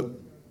 But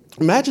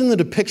imagine the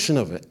depiction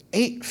of an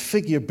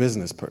 8-figure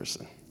business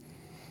person.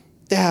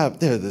 They're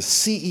the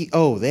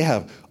CEO. They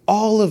have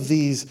all of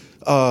these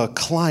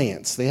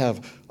clients. They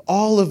have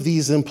all of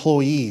these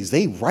employees.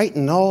 They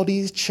writing all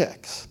these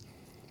checks.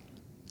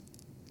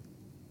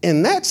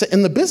 And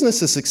the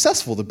business is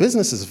successful. The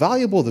business is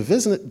valuable.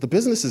 The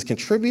business is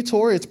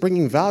contributory. It's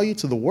bringing value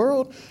to the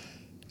world.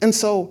 And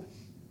so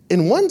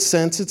in one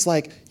sense, it's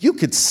like you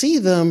could see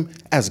them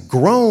as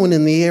grown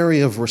in the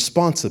area of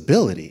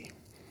responsibility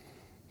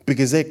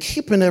because they're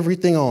keeping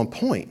everything on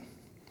point.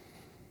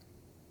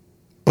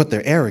 But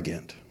they're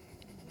arrogant.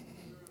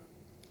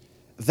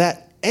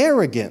 That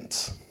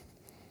arrogance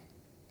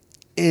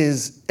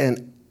is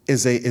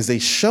a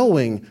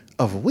showing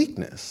of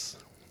weakness.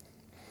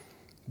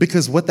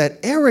 Because what that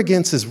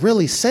arrogance is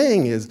really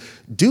saying is,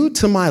 due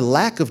to my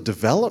lack of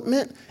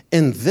development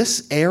in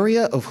this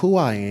area of who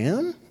I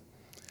am,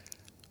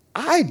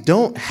 I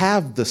don't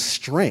have the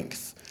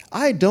strength.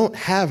 I don't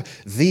have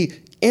the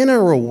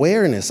inner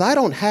awareness. I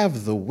don't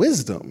have the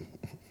wisdom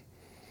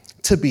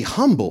to be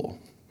humble.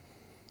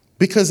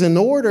 Because in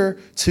order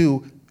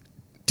to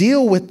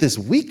deal with this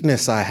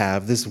weakness I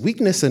have, this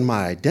weakness in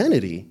my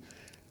identity,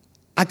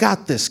 I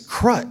got this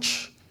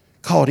crutch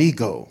called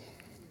ego.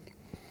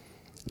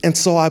 And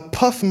so I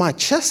puff my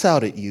chest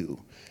out at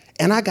you,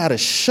 and I got to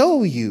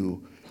show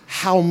you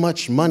how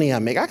much money I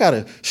make. I got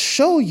to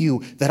show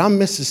you that I'm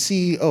Mr.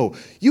 CEO.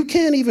 You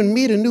can't even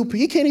meet a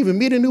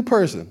new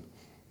person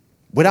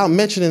without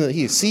mentioning that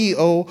he's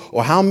CEO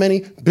or how many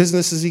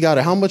businesses he got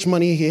or how much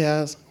money he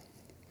has.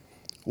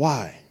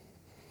 Why?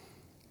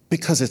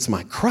 Because it's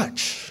my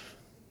crutch.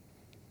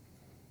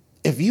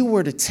 If you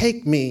were to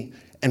take me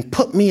and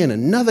put me in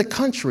another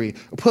country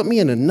or put me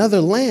in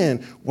another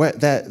land where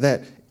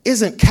that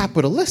isn't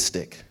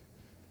capitalistic,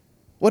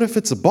 what if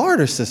it's a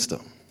barter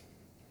system?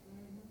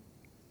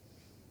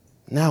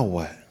 Now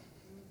what?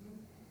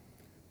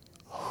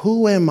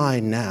 Who am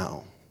I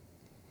now?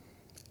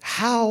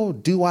 How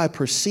do I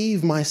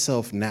perceive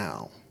myself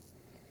now?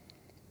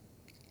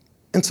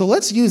 And so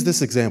let's use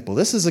this example.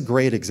 This is a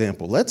great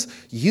example. Let's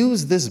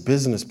use this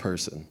business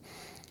person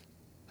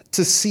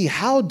to see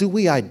how do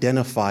we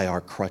identify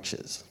our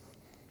crutches.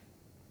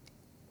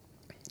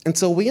 And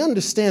so we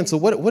understand, so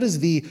what is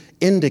the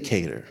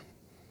indicator?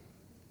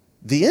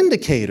 The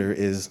indicator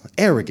is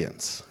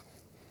arrogance.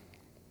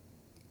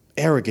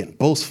 Arrogant,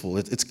 boastful.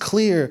 It's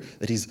clear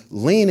that he's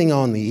leaning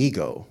on the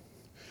ego.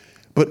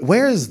 But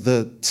where's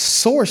the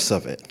source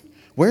of it?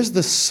 Where's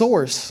the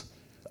source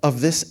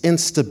of this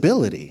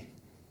instability?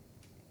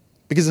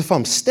 Because if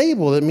I'm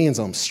stable, it means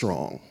I'm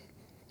strong.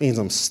 It means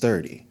I'm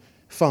sturdy.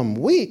 If I'm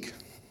weak,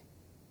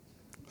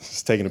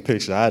 just taking a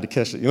picture, I had to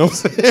catch it, you know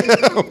what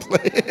I'm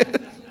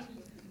saying?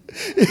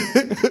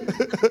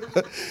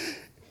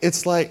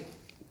 It's like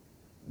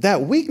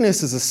that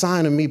weakness is a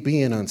sign of me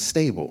being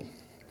unstable.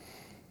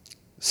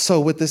 So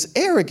with this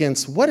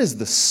arrogance, what is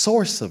the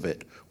source of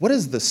it? What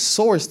is the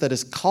source that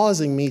is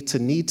causing me to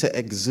need to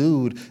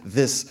exude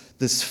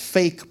this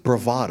fake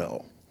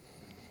bravado?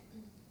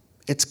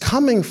 It's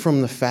coming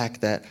from the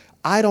fact that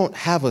I don't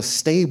have a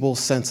stable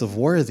sense of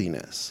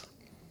worthiness.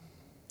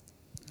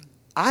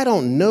 I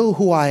don't know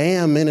who I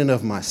am in and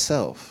of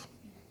myself.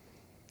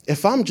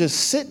 If I'm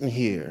just sitting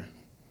here,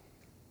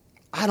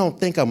 I don't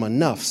think I'm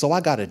enough, so I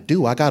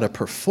gotta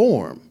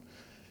perform.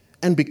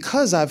 And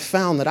because I've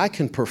found that I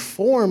can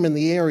perform in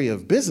the area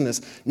of business,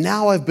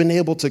 now I've been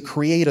able to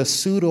create a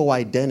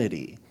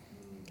pseudo-identity.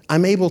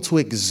 I'm able to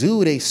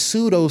exude a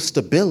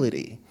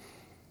pseudo-stability.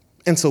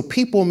 And so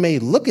people may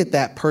look at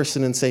that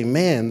person and say,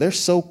 man, they're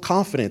so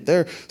confident,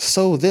 they're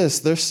so this,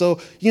 they're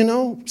so,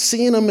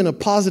 seeing them in a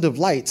positive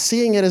light,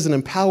 seeing it as an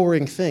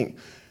empowering thing.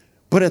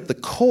 But at the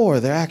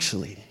core, they're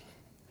actually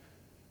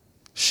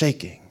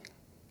shaking,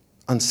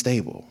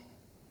 unstable,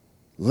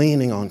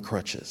 leaning on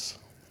crutches.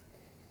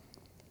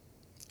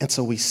 And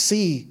so we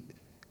see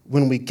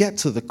when we get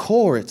to the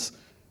core,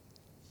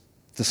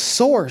 the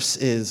source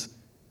is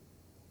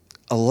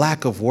a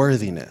lack of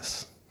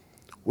worthiness,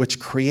 which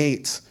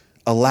creates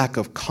a lack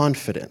of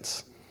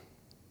confidence.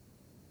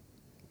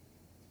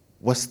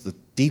 What's the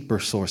deeper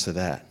source of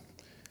that?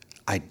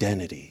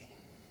 Identity.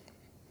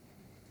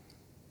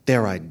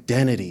 Their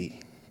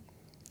identity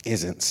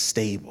isn't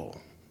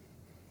stable.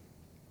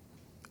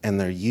 And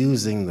they're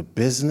using the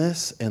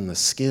business and the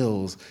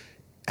skills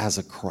as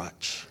a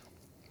crutch.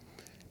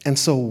 And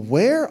so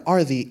where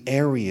are the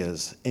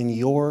areas in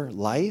your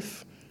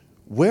life?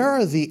 Where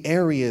are the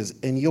areas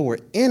in your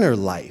inner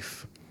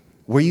life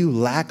where you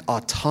lack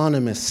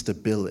autonomous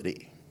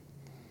stability?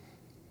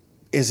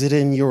 Is it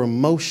in your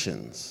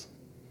emotions?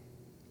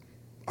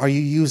 Are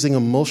you using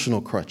emotional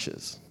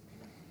crutches?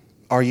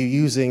 Are you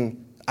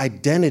using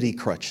identity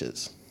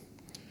crutches?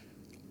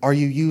 Are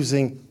you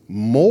using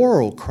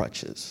moral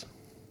crutches?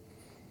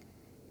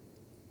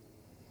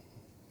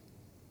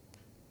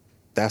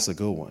 That's a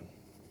good one.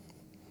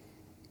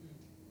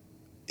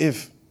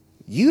 If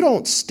you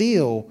don't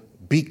steal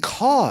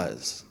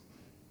because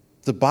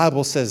the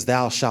Bible says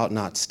thou shalt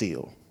not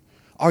steal,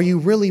 are you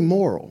really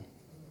moral?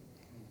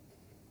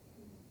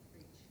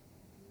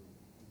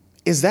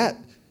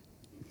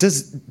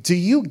 Do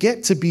you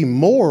get to be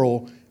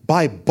moral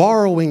by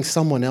borrowing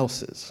someone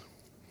else's?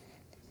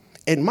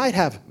 It might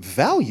have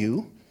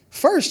value.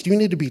 First, you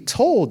need to be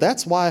told.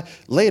 That's why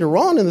later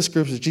on in the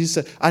scriptures, Jesus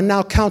said, I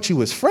now count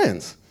you as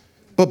friends.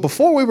 But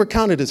before we were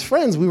counted as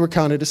friends, we were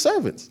counted as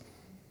servants.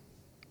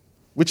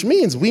 Which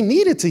means we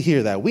needed to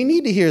hear that. We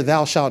need to hear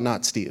thou shalt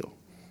not steal.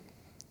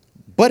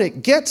 But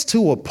it gets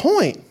to a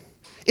point,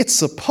 it's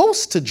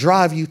supposed to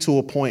drive you to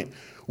a point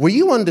where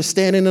you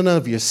understand in and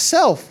of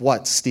yourself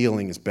what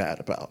stealing is bad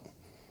about.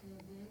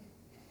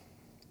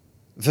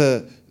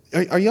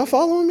 Are y'all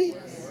following me?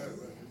 Yes.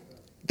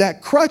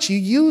 That crutch, you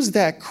use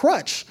that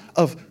crutch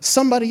of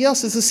somebody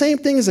else. It's the same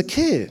thing as a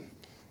kid.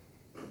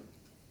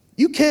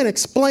 You can't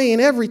explain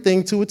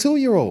everything to a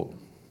 2-year-old.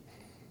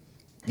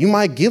 You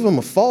might give them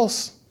a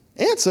false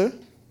answer,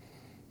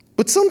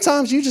 but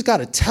sometimes you just got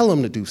to tell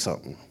them to do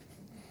something.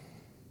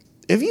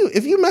 If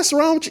you mess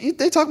around,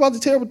 they talk about the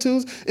terrible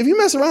twos. If you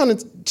mess around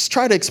and just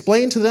try to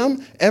explain to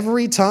them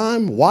every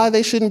time why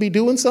they shouldn't be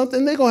doing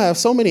something, they're going to have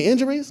so many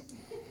injuries.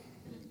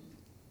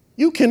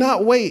 You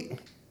cannot wait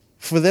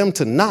for them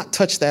to not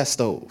touch that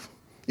stove.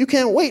 You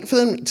can't wait for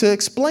them to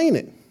explain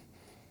it.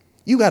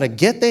 You got to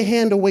get their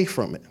hand away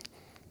from it.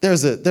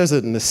 There's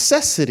a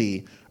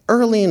necessity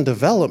early in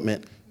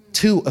development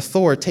to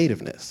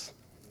authoritativeness.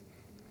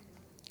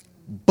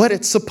 But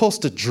it's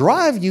supposed to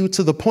drive you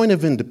to the point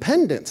of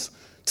independence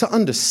to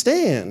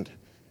understand,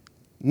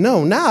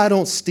 no, now I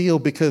don't steal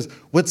because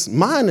what's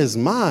mine is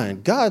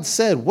mine. God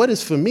said, what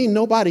is for me,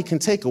 nobody can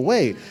take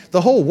away.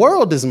 The whole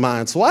world is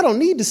mine, so I don't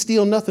need to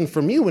steal nothing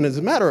from you. And as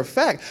a matter of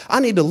fact,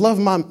 I need to love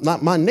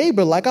my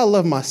neighbor like I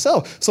love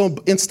myself. So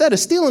instead of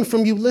stealing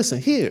from you,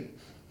 listen, here.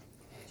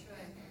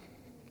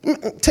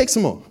 Take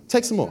some more.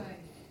 Take some more.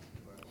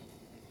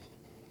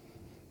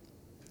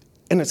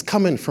 And it's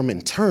coming from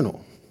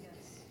internal.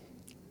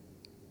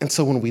 And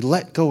so when we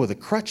let go of the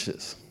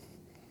crutches,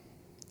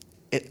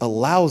 it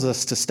allows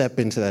us to step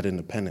into that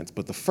independence.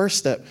 But the first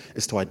step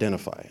is to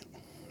identify it.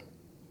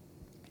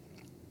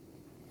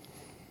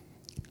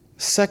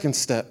 Second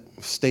step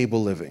of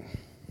stable living,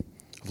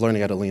 of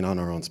learning how to lean on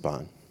our own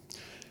spine,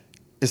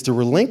 is to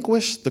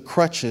relinquish the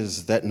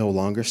crutches that no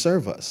longer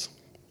serve us.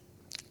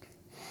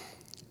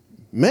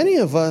 Many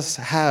of us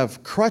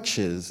have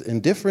crutches in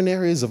different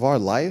areas of our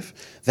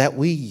life that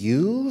we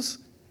use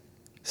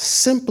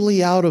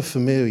simply out of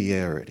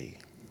familiarity.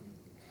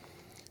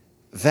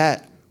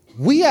 That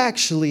we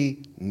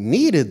actually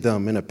needed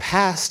them in a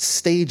past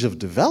stage of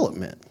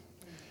development.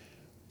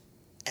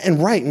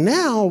 And right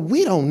now,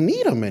 we don't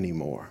need them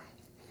anymore.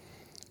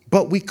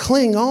 But we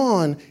cling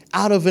on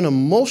out of an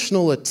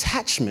emotional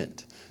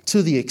attachment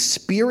to the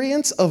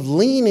experience of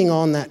leaning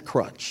on that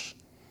crutch.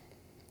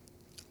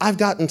 I've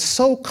gotten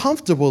so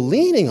comfortable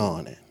leaning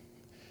on it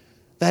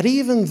that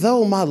even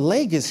though my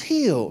leg is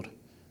healed,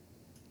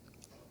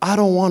 I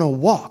don't want to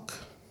walk.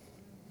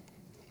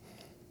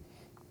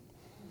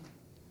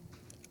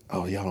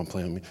 Oh, y'all don't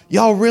play with me.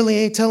 Y'all really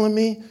ain't telling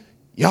me?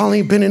 Y'all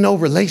ain't been in no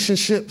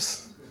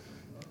relationships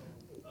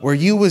where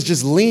you was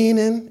just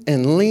leaning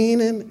and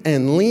leaning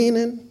and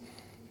leaning,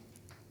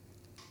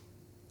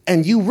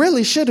 and you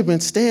really should have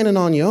been standing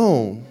on your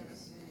own,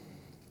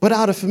 but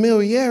out of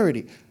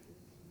familiarity.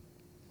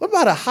 What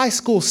about a high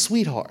school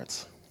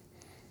sweethearts?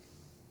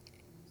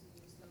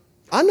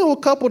 I know a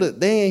couple that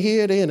they ain't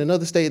here, they in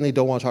another state, and they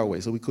don't watch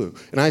Heartway, so we cool.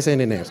 And I ain't saying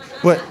their names.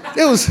 But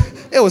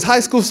it was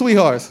high school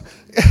sweethearts.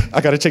 I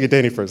got to check it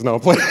Danny first. No, I'm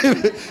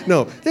playing.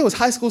 No, there was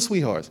high school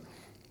sweethearts.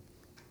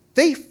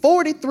 They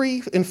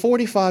 43 and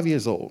 45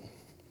 years old.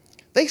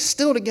 They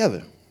still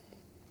together.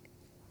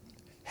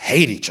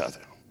 Hate each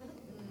other.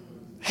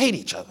 Hate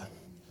each other.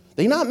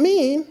 They not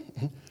mean.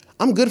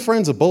 I'm good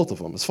friends with both of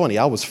them. It's funny.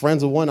 I was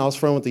friends with one. I was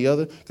friends with the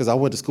other because I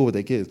went to school with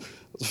their kids.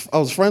 I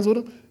was friends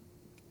with them.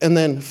 And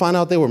then find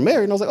out they were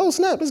married, and I was like, oh,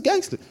 snap, it's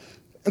gangster.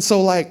 And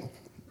so, like,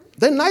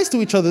 they're nice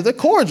to each other. They're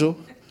cordial.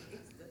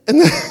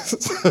 And then,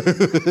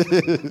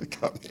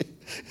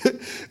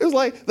 it was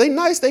like, they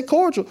nice, they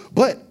cordial.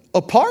 But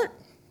apart,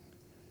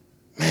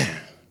 man,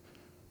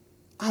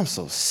 I'm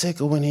so sick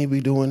of when he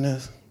be doing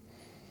this.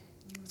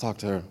 Talk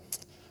to her.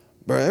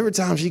 Bro, every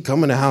time she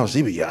come in the house,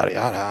 she be yada,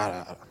 yada,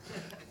 yada.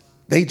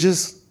 They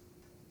just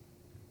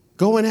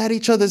going at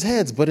each other's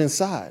heads, but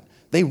inside.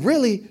 They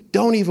really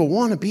don't even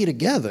want to be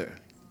together.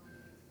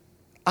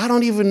 I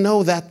don't even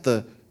know that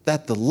the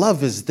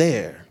love is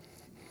there.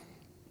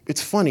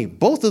 It's funny,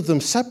 both of them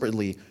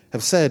separately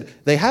have said,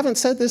 they haven't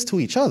said this to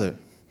each other,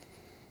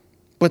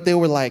 but they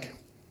were like,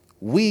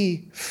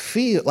 we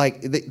feel,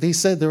 like, they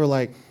said, they were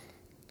like,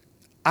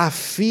 I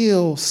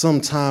feel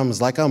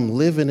sometimes like I'm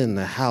living in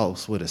the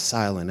house with a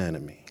silent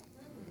enemy.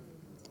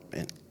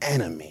 An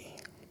enemy.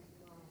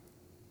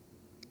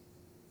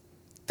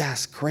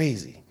 That's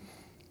crazy.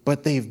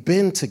 But they've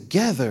been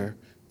together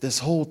this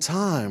whole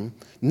time,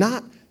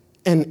 not,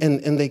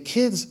 and the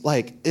kids,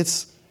 like,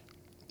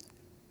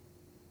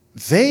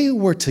 they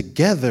were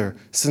together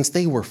since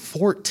they were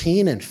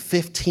 14 and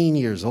 15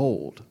 years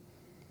old.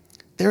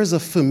 There's a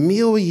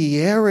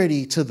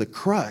familiarity to the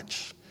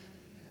crutch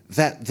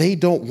that they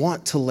don't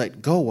want to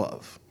let go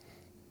of.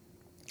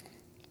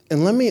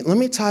 And let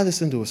me tie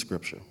this into a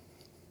scripture.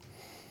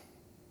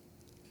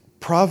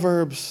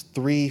 Proverbs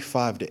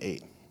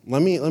 3:5-8.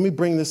 Let me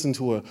bring this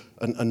into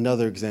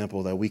another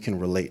example that we can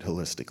relate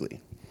holistically.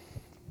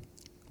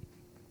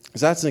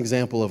 Because that's an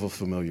example of a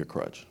familiar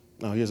crutch.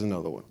 Now, here's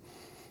another one.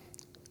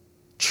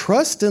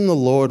 Trust in the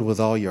Lord with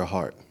all your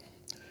heart,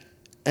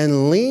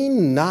 and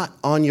lean not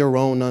on your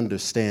own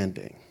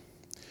understanding.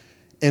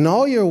 In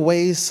all your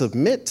ways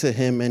submit to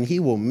him, and he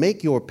will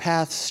make your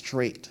path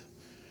straight.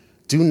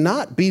 Do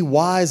not be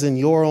wise in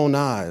your own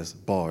eyes,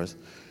 bars.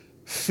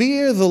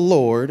 Fear the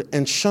Lord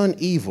and shun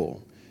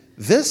evil.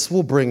 This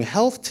will bring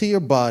health to your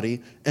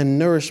body and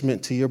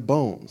nourishment to your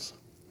bones.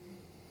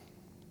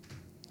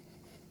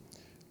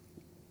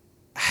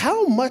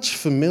 How much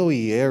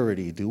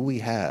familiarity do we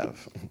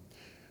have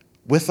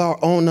with our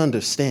own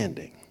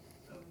understanding?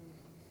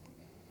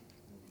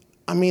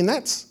 I mean,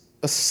 that's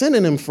a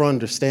synonym for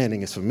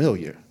understanding is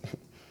familiar,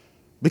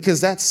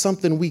 because that's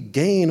something we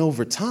gain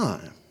over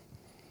time.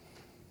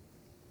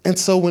 And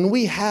so when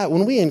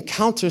we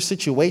encounter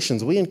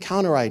situations, we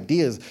encounter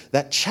ideas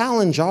that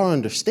challenge our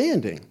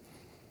understanding,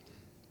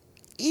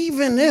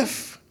 even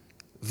if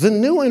the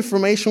new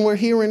information we're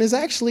hearing is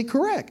actually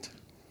correct?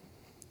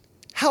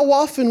 How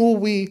often will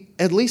we,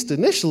 at least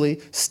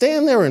initially,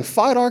 stand there and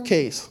fight our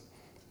case,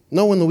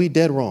 knowing that we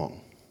dead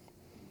wrong?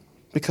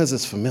 Because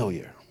it's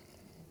familiar.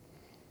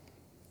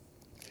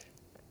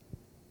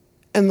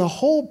 And the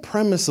whole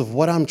premise of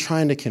what I'm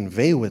trying to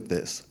convey with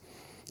this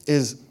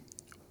is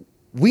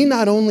we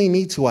not only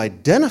need to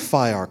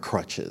identify our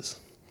crutches,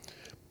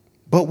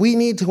 but we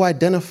need to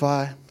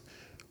identify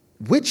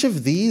which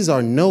of these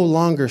are no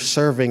longer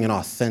serving an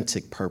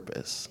authentic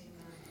purpose.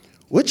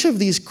 Which of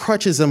these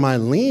crutches am I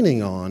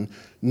leaning on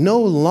no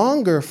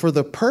longer for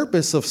the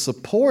purpose of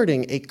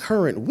supporting a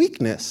current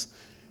weakness,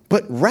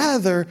 but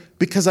rather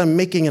because I'm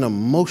making an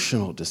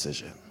emotional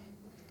decision?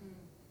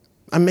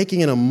 I'm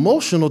making an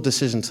emotional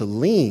decision to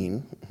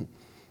lean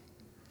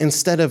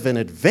instead of an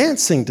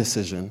advancing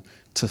decision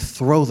to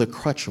throw the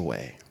crutch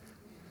away.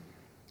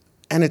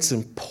 And it's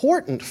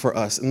important for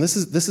us, and this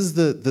is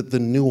the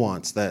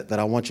nuance that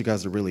I want you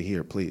guys to really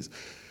hear, please.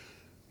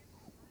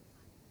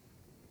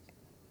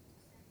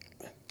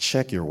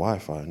 Check your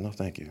Wi-Fi. No,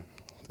 thank you.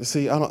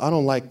 See, I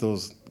don't like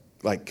those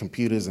like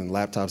computers and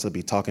laptops that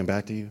be talking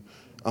back to you.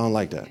 I don't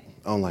like that.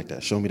 I don't like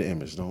that. Show me the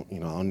image. I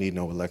don't need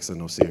no Alexa,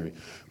 no Siri.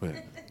 But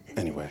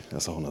anyway,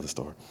 that's a whole nother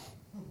story.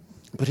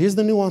 But here's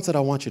the nuance that I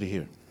want you to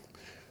hear.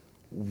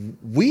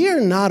 We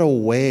are not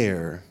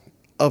aware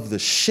of the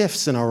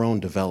shifts in our own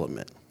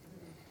development.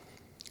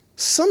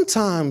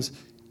 Sometimes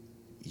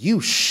you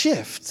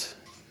shift.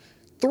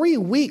 3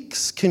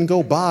 weeks can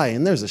go by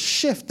and there's a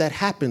shift that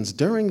happens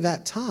during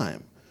that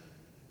time.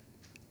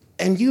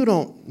 And you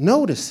don't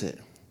notice it.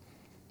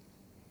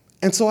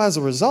 And so as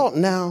a result,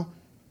 now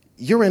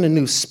you're in a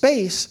new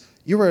space,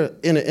 you're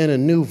in a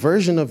new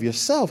version of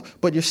yourself,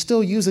 but you're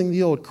still using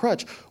the old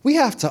crutch. We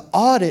have to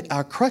audit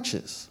our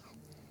crutches.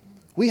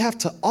 We have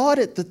to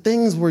audit the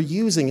things we're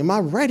using. Am I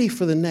ready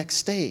for the next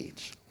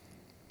stage?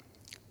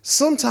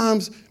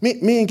 Sometimes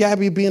me and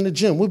Gabby be in the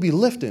gym, we'll be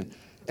lifting,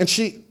 and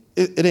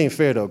it ain't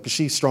fair though, because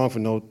she's strong for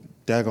no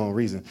daggone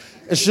reason.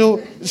 And she'll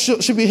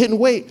be hitting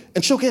weight,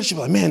 and she'll be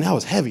like, man, that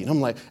was heavy. And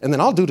I'm like, and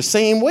then I'll do the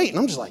same weight, and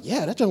I'm just like,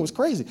 yeah, that junk was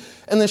crazy.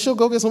 And then she'll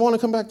go get some water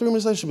and come back 3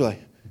 minutes later, she'll be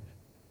like,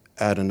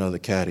 add another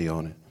caddy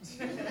on it.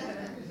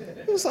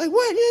 It's like,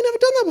 what? You ain't never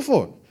done that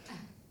before.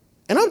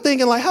 And I'm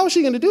thinking, like, how is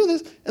she going to do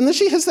this? And then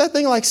she hits that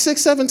thing like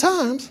 6, 7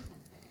 times.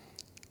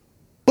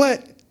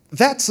 But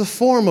that's a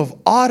form of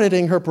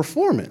auditing her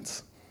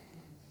performance.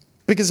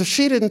 Because if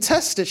she didn't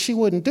test it, she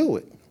wouldn't do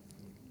it.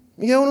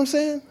 You know what I'm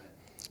saying?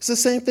 It's the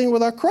same thing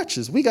with our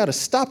crutches. We got to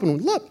stop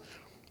and look.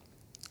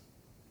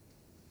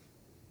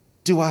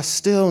 Do I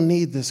still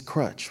need this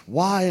crutch?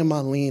 Why am I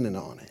leaning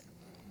on it?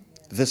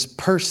 This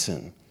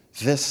person,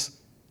 this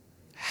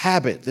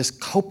habit, this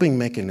coping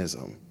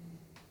mechanism.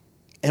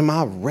 Am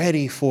I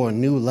ready for a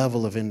new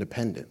level of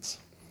independence?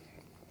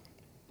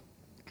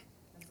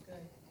 That's good.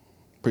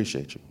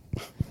 Appreciate you.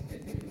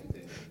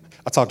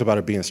 I talked about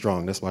her being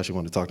strong. That's why she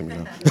wanted to talk to me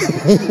now.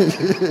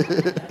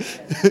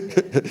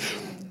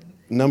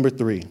 Number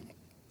 3.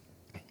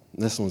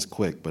 This one's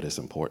quick, but it's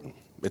important.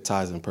 It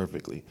ties in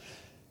perfectly.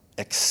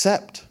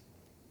 Accept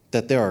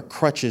that there are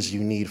crutches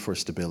you need for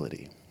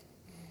stability.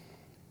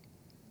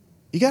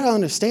 You got to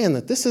understand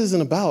that this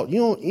isn't about, you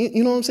know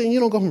what I'm saying? You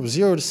don't go from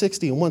 0 to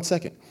 60 in 1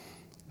 second.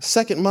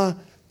 Second my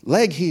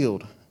leg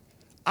healed,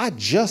 I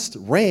just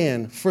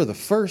ran for the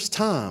first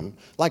time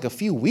like a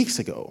few weeks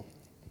ago.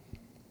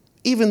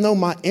 Even though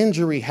my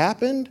injury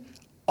happened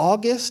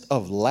August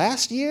of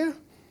last year,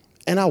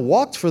 and I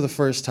walked for the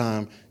first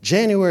time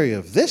January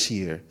of this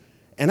year,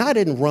 and I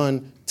didn't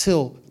run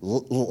till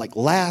like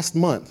last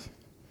month.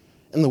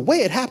 And the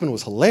way it happened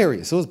was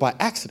hilarious. It was by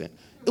accident.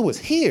 It was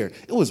here.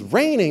 It was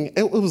raining.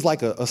 It was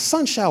like a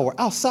sun shower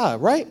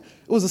outside, right?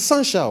 It was a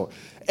sun shower.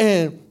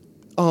 And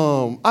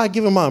I had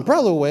given my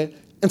umbrella away,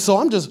 and so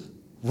I'm just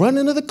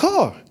running to the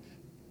car.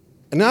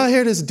 And now I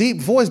hear this deep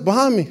voice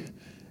behind me.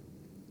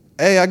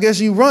 Hey, I guess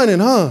you running,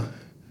 huh?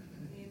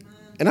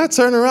 And I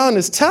turned around and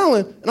it's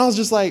Talon, and I was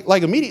just like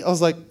immediately, I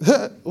was like,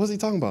 what's he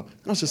talking about?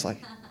 And I was just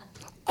like,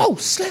 oh,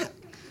 snap.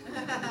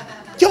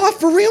 Yo, I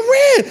for real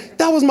ran.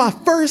 That was my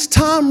first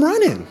time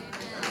running.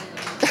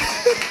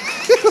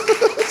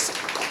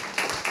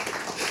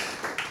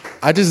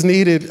 I just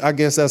needed, I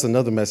guess that's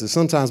another message.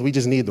 Sometimes we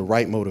just need the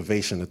right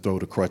motivation to throw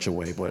the crutch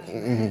away, but we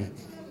ain't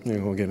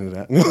gonna get into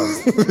that.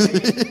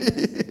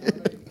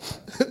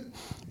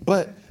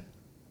 But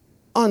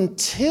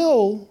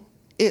until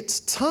it's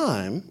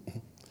time,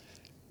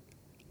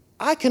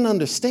 I can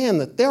understand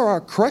that there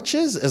are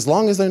crutches, as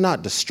long as they're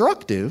not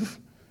destructive,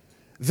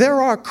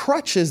 there are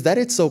crutches that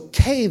it's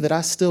okay that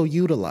I still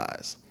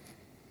utilize.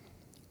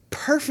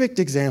 Perfect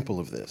example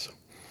of this.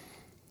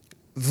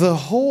 The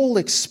whole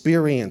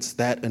experience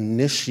that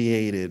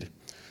initiated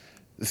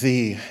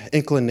the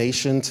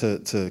inclination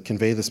to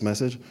convey this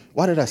message,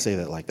 why did I say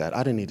that like that? I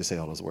didn't need to say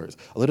all those words.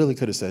 I literally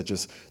could have said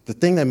just the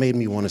thing that made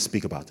me want to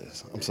speak about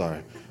this. I'm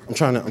sorry. I'm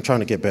trying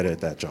to get better at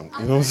that junk.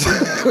 You know what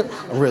I'm saying?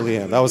 I really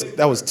am. That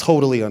was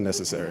totally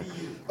unnecessary.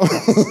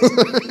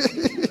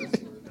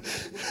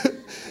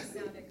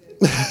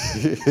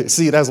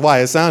 See, that's why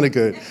it sounded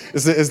good.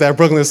 It's that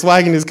Brooklyn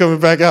swagginess coming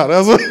back out.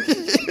 That's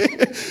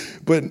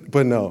what,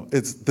 but no,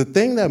 it's the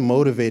thing that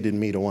motivated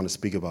me to want to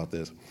speak about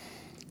this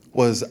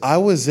was I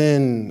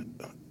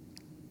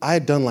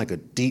had done like a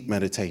deep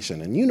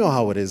meditation. And you know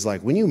how it is,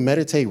 like when you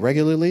meditate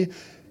regularly,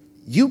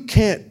 you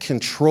can't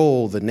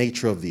control the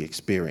nature of the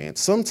experience.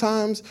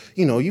 Sometimes,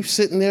 you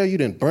sitting there, you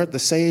done burnt the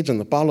sage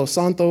and the Palo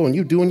Santo and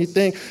you doing your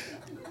thing.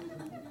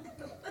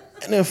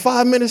 And then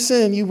 5 minutes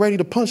in, you ready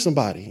to punch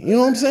somebody. You know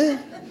what I'm saying?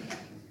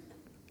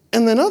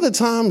 And then other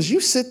times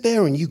you sit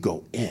there and you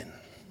go in.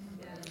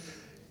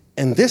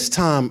 And this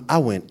time I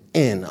went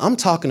in. I'm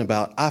talking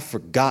about I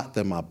forgot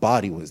that my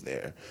body was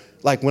there.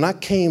 Like when I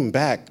came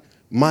back,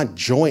 my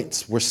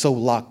joints were so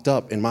locked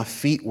up and my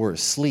feet were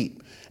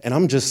asleep. And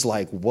I'm just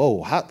like,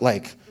 whoa, I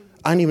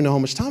didn't even know how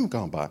much time had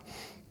gone by.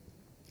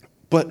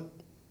 But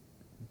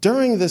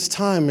during this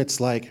time, it's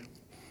like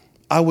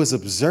I was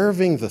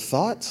observing the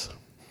thoughts,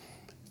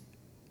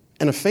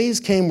 and a phase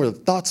came where the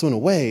thoughts went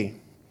away,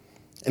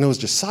 and it was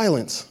just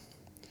silence.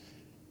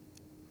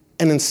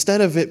 And instead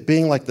of it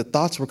being like the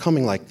thoughts were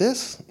coming like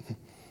this,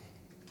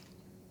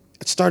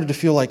 it started to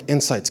feel like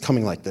insights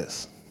coming like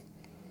this.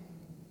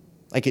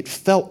 Like it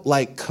felt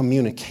like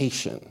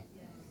communication.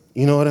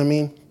 You know what I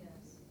mean?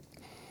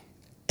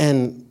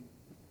 And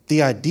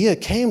the idea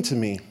came to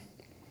me,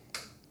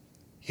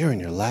 you're in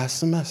your last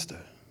semester.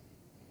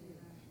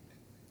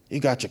 You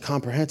got your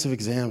comprehensive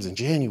exams in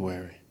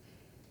January.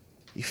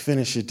 You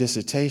finish your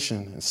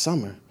dissertation in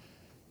summer.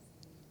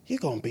 You're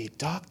going to be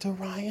Dr.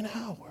 Ryan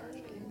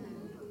Howard.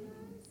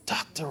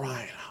 Dr.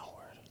 Ryan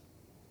Howard.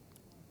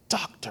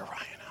 Dr.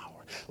 Ryan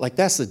Howard. Like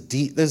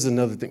there's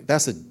another thing.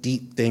 That's a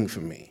deep thing for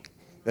me.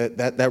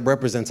 That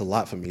represents a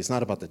lot for me. It's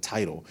not about the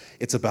title.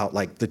 It's about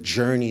like the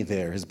journey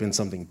there has been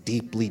something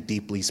deeply,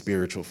 deeply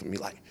spiritual for me.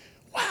 Like,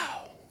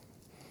 wow.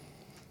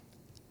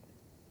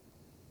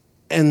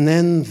 And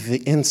then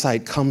the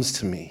insight comes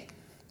to me.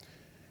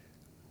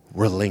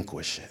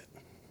 Relinquish it.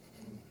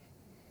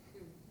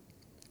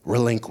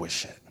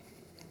 Relinquish it.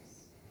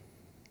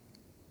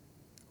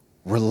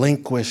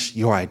 Relinquish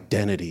your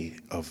identity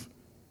of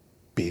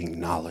being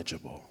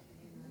knowledgeable.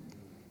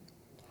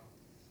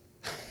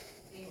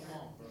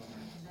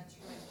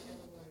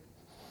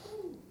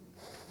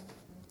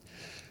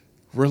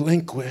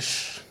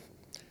 Relinquish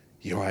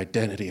your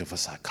identity of a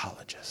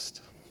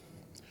psychologist.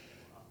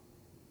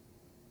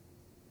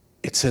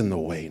 It's in the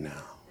way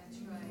now.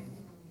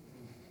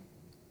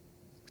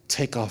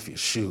 Take off your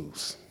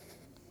shoes.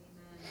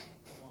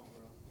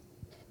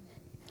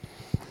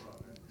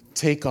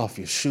 Take off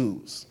your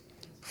shoes,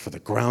 for the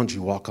ground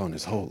you walk on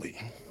is holy.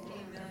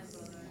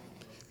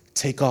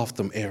 Take off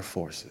them Air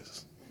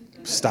Forces.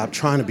 Stop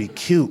trying to be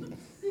cute.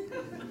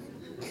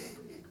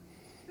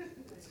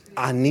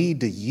 I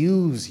need to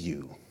use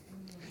you.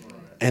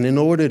 And in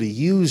order to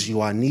use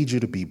you, I need you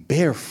to be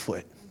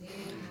barefoot.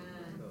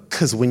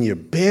 Because when you're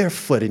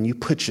barefoot and you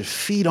put your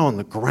feet on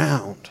the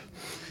ground,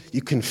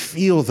 you can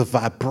feel the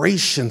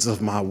vibrations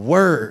of my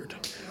word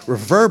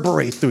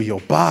reverberate through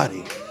your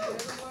body.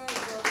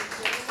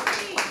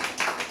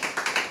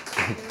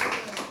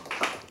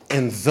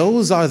 And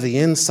those are the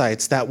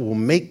insights that will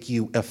make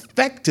you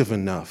effective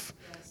enough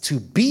to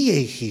be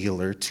a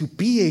healer, to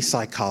be a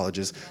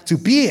psychologist, to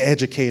be an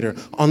educator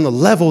on the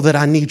level that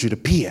I need you to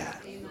be at.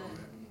 Amen.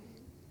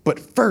 But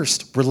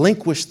first,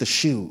 relinquish the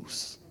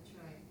shoes.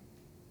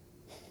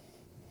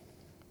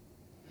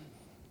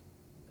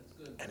 That's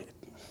good.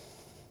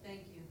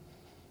 Thank you.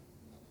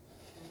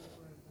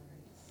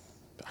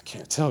 I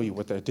can't tell you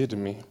what that did to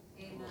me.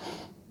 Amen.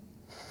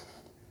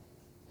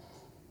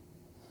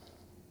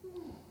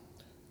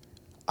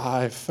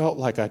 I felt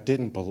like I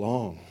didn't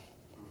belong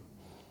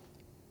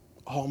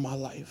all my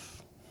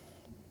life.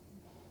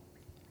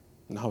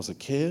 When I was a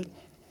kid,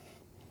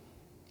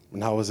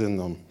 when I was in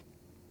the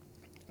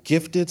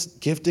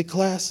gifted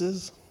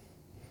classes,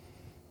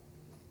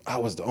 I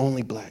was the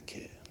only black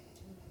kid.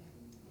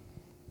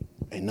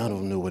 And none of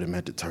them knew what it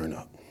meant to turn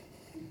up.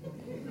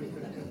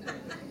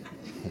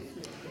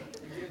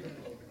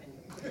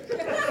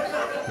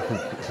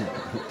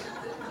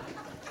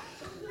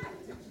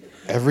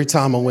 Every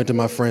time I went to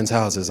my friends'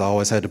 houses, I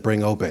always had to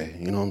bring Obey,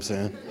 you know what I'm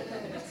saying?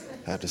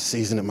 I had to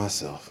season it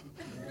myself.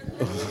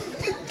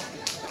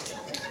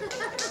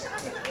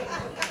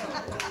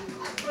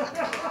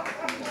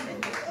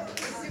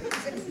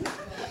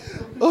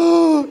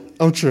 Oh,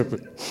 I'm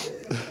tripping.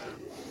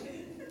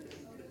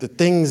 The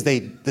things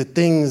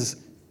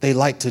they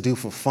like to do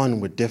for fun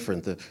were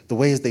different. The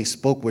ways they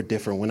spoke were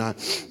different. When I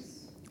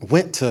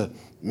went to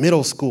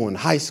middle school and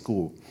high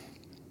school,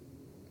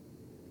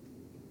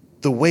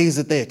 the ways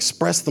that they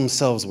expressed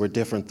themselves were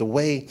different. The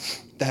way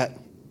that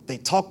they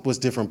talked was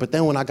different. But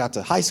then when I got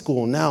to high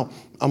school, now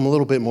I'm a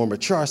little bit more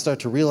mature, I start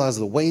to realize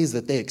the ways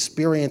that they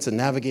experience and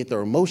navigate their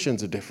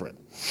emotions are different.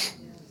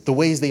 The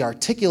ways they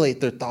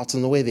articulate their thoughts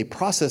and the way they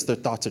process their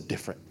thoughts are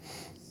different.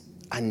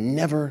 I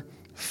never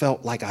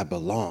felt like I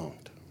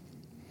belonged.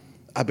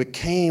 I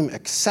became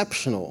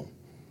exceptional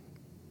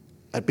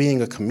at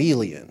being a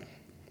chameleon,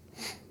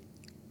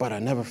 but I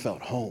never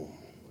felt home.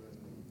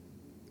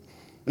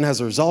 And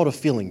as a result of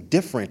feeling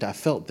different, I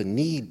felt the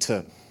need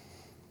to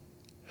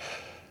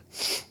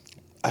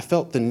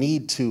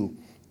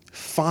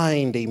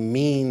find a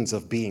means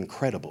of being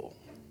credible.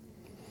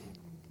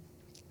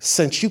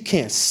 Since you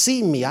can't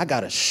see me, I got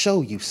to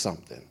show you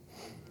something.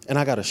 And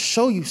I got to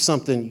show you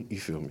something, you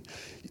feel me?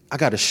 I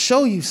got to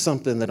show you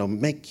something that'll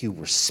make you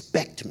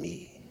respect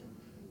me.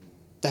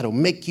 That'll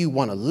make you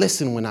want to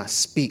listen when I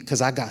speak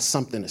because I got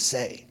something to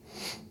say.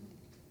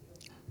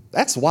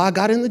 That's why I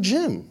got in the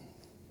gym.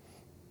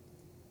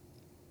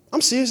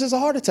 I'm serious as a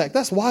heart attack.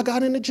 That's why I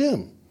got in the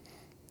gym.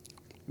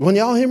 When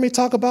y'all hear me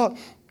talk about,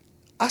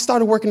 I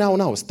started working out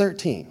when I was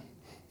 13.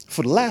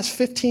 For the last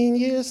 15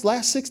 years,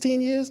 last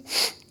 16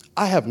 years,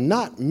 I have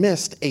not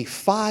missed a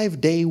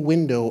 5-day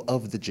window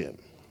of the gym.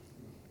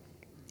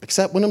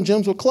 Except when them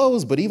gyms were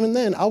closed, but even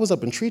then, I was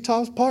up in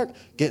Treetops Park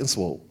getting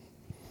swole.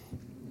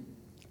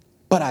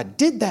 But I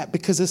did that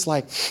because it's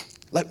like,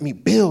 let me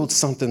build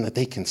something that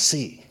they can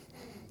see.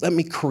 Let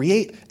me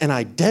create an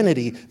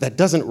identity that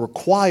doesn't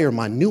require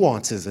my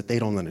nuances that they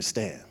don't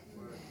understand.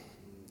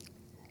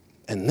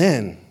 And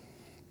then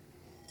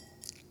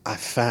I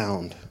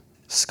found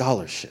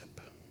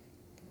scholarship.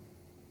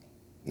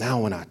 Now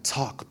when I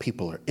talk,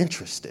 people are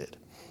interested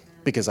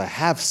because I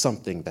have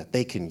something that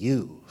they can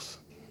use.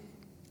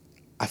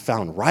 I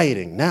found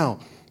writing. Now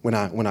when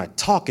I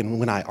talk and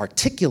when I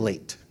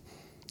articulate,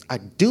 I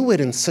do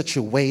it in such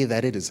a way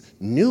that it is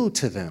new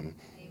to them.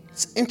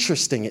 It's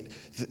interesting. It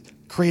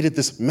created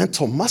this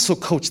mental muscle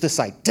coach, this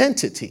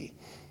identity.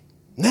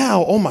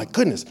 Now, oh my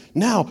goodness,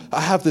 now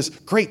I have this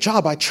great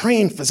job. I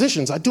train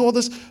physicians. I do all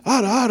this,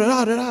 And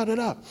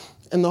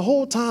the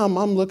whole time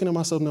I'm looking at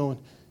myself knowing,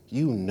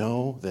 you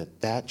know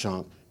that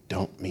junk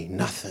don't mean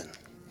nothing.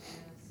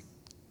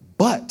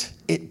 But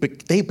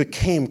they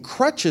became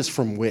crutches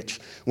from which,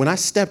 when I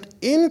stepped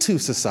into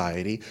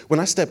society, when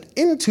I stepped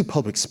into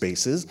public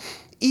spaces,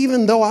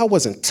 even though I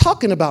wasn't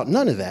talking about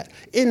none of that,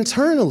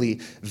 internally,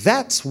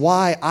 that's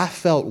why I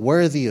felt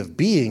worthy of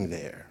being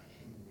there.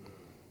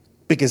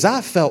 Because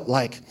I felt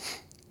like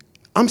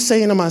I'm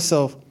saying to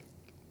myself,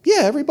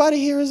 yeah, everybody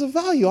here is of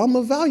value. I'm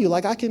of value.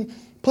 Like I can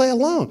play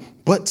along.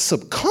 But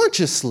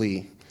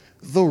subconsciously,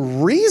 the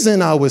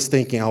reason I was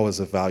thinking I was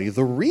of value,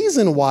 the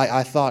reason why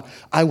I thought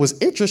I was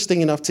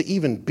interesting enough to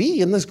even be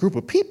in this group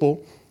of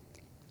people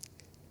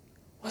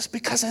was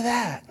because of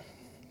that.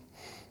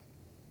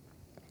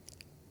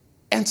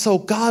 And so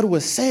God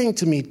was saying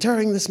to me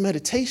during this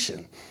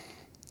meditation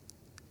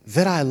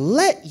that I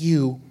let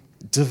you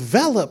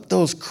develop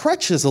those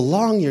crutches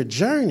along your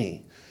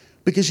journey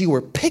because you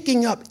were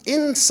picking up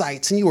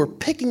insights and you were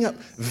picking up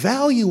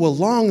value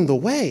along the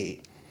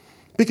way.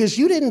 Because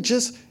you didn't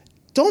just,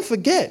 don't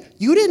forget,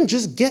 you didn't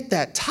just get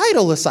that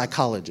title of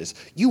psychologist.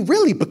 You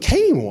really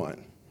became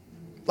one.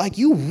 Like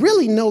you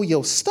really know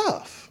your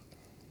stuff.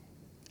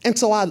 And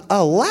so I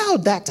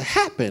allowed that to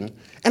happen.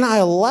 And I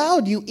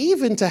allowed you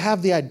even to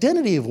have the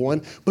identity of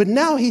one. But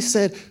now he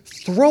said,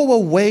 throw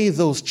away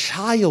those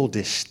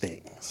childish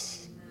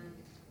things.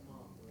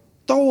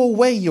 Throw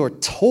away your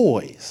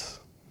toys.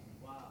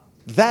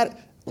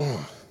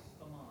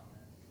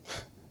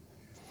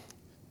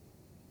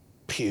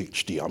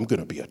 PhD, I'm going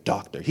to be a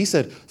doctor. He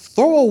said,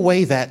 throw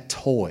away that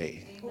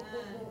toy. Amen.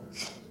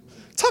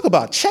 Talk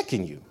about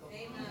checking you.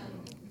 Amen.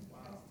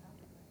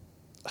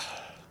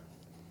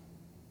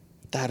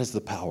 That is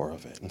the power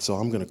of it. And so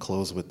I'm going to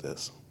close with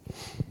this.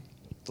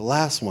 The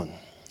last one.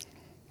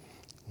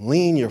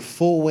 Lean your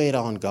full weight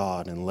on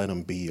God and let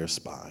him be your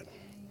spine.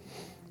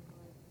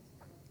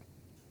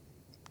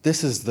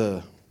 This is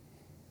the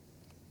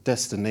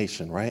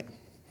destination, right?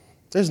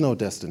 There's no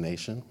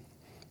destination,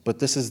 but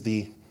this is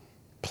the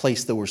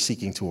place that we're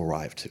seeking to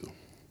arrive to.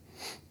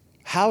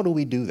 How do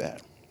we do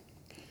that?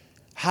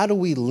 How do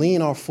we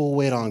lean our full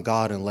weight on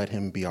God and let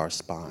him be our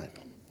spine?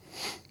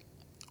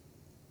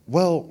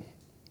 Well,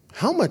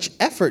 how much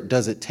effort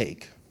does it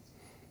take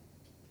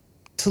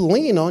to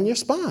lean on your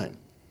spine?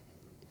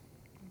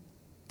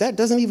 That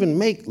doesn't even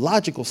make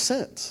logical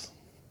sense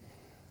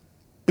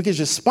because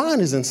your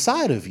spine is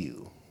inside of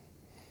you.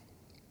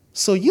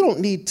 So you don't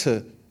need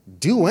to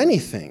do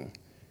anything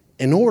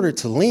in order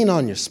to lean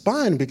on your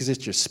spine because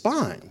it's your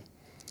spine.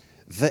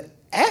 The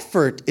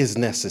effort is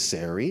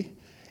necessary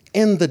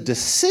in the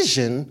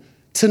decision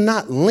to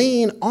not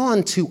lean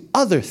on to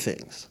other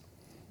things.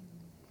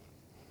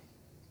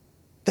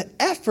 The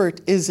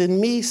effort is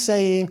in me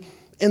saying,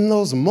 in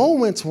those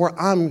moments where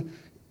I'm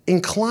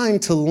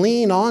inclined to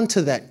lean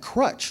onto that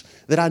crutch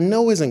that I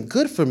know isn't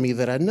good for me,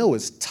 that I know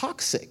is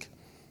toxic,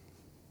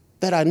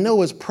 that I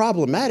know is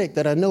problematic,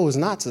 that I know is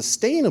not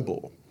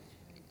sustainable.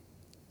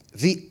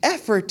 The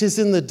effort is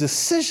in the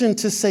decision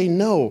to say,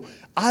 no,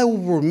 I will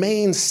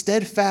remain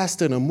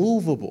steadfast and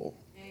immovable.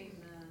 Amen.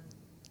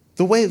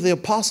 The way the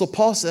Apostle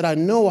Paul said, I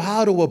know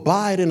how to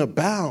abide and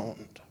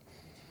abound.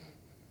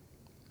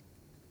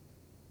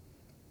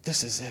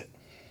 This is it.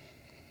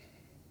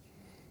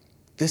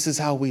 This is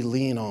how we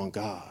lean on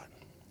God.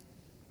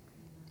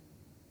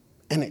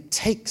 And it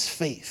takes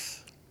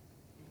faith.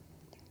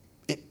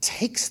 It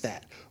takes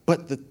that.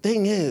 But the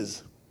thing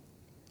is,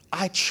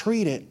 I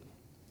treat it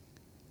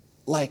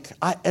like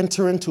I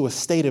enter into a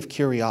state of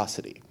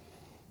curiosity.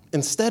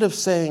 Instead of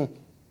saying,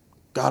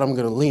 God, I'm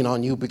going to lean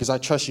on you because I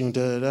trust you,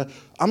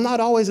 I'm not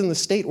always in the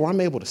state where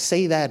I'm able to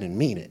say that and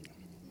mean it.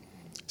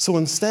 So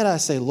instead I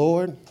say,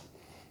 Lord,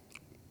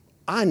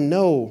 I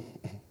know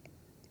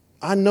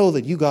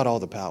that you got all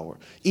the power.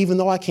 Even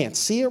though I can't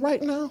see it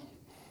right now,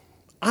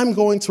 I'm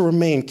going to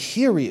remain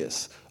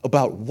curious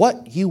about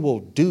what you will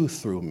do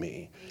through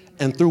me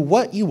and through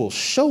what you will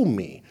show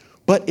me.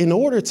 But in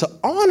order to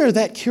honor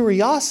that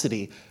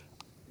curiosity,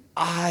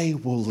 I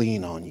will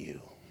lean on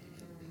you.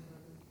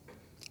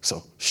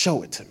 So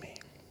show it to me.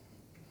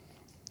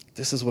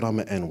 This is what I'm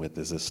going to end with,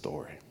 is this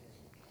story.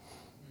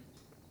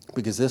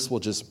 Because this will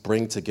just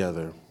bring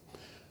together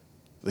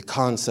the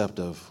concept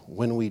of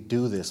when we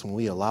do this, when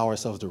we allow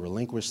ourselves to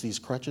relinquish these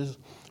crutches,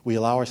 we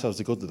allow ourselves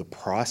to go through the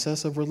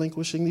process of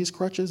relinquishing these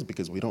crutches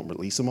because we don't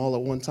release them all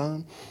at one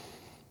time.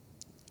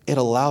 It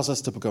allows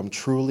us to become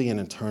truly and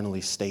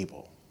internally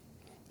stable.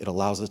 It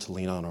allows us to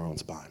lean on our own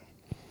spine.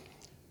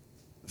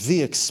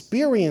 The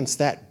experience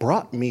that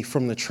brought me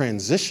from the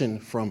transition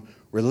from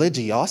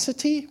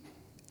religiosity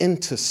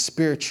into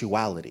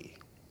spirituality,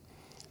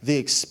 the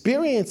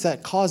experience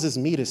that causes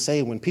me to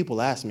say when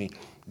people ask me,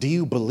 do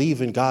you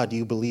believe in God? Do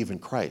you believe in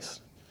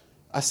Christ?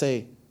 I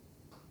say,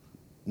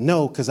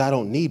 no, because I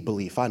don't need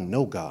belief. I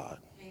know God.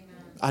 Amen.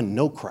 I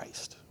know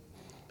Christ.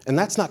 And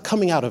that's not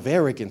coming out of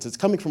arrogance. It's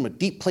coming from a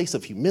deep place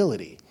of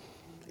humility.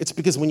 It's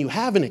because when you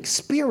have an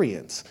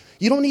experience,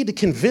 you don't need to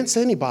convince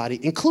anybody,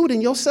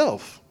 including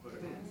yourself.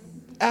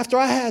 After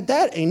I had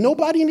that, ain't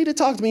nobody need to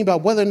talk to me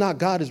about whether or not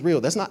God is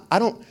real. I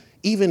don't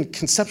even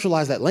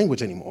conceptualize that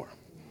language anymore.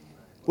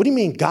 What do you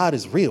mean God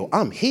is real?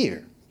 I'm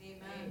here.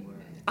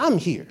 Amen. I'm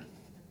here.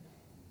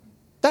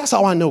 That's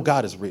how I know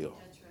God is real.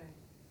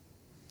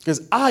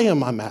 Because I am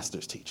my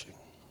master's teaching.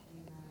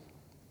 Amen.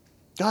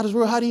 God is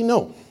real. How do you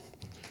know?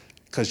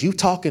 Because you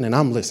talking and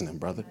I'm listening,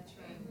 brother.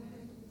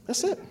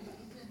 That's it.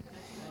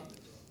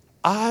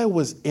 I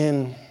was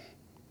in,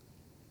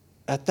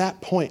 at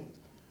that point,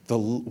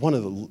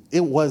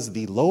 it was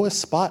the lowest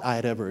spot I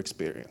had ever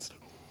experienced.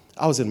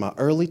 I was in my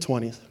early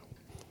 20s.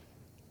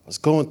 I was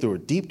going through a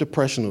deep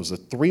depression. It was a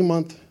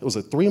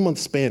 3-month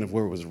span of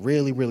where it was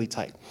really, really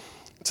tight.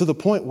 To the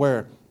point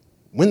where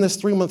when this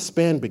 3-month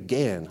span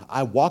began,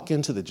 I walk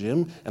into the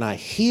gym and I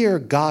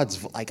hear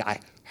I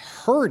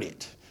heard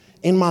it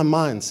in my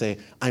mind say,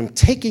 I'm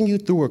taking you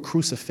through a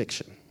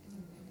crucifixion.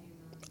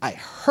 I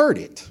heard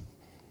it.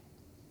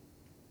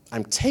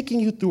 I'm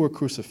taking you through a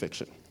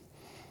crucifixion.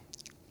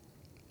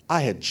 I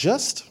had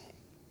just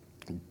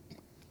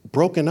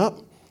broken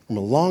up from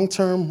a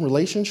long-term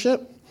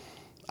relationship.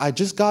 I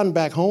just gotten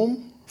back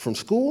home from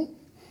school,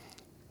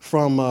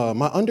 from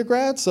my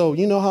undergrad. So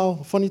you know how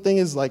funny thing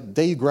is, like, the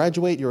day you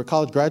graduate, you're a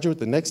college graduate,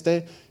 the next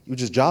day, you're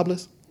just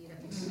jobless.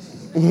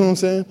 You know what I'm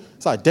saying?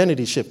 It's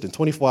identity shift in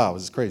 24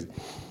 hours. It's crazy.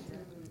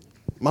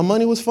 My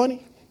money was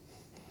funny.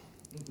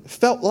 It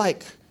felt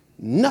like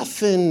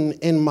nothing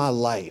in my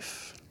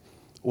life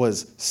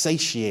was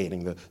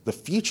satiating. The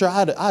future,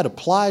 I'd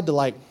applied to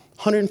like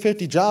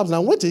 150 jobs, and I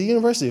went to the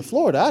University of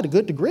Florida. I had a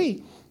good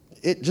degree.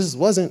 It just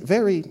wasn't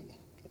very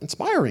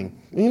inspiring.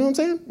 You know what I'm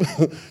saying?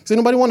 Because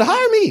nobody wanted to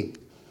hire me.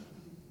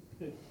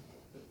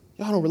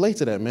 Y'all don't relate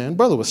to that, man.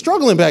 Brother was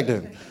struggling back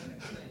then.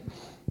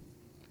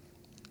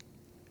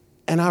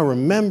 And I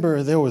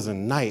remember there was a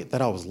night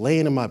that I was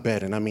laying in my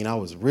bed, and I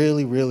was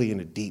really, really in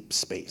a deep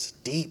space,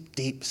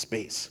 deep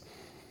space.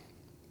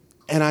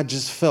 And I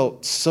just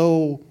felt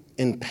so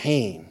in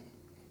pain.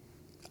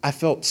 I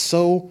felt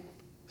so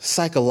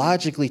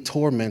psychologically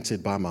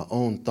tormented by my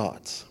own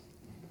thoughts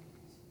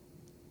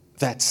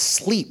that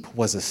sleep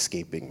was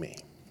escaping me.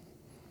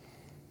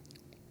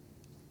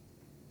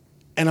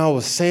 And I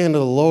was saying to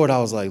the Lord, I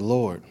was like,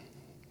 Lord,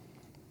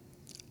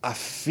 I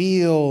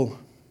feel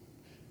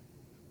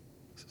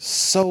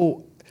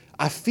so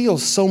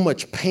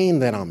much pain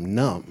that I'm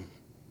numb.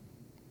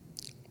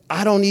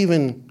 I don't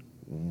even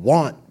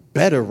want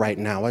better right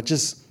now. I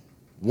just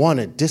want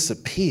to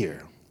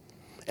disappear.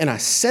 And I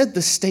said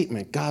the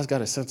statement, God's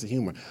got a sense of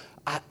humor.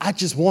 I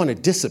just want to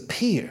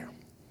disappear.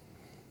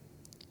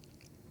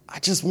 I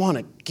just want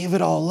to give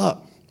it all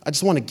up. I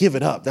just want to give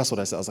it up. That's what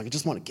I said. I was like, I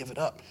just want to give it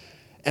up.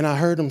 And I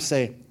heard him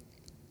say,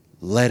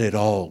 let it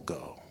all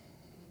go.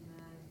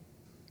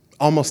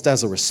 Almost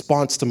as a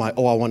response to my, I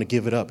want to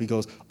give it up. He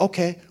goes,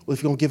 okay, well,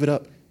 if you're going to give it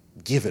up,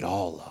 give it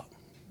all up.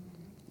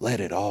 Let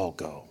it all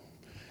go.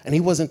 And he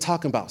wasn't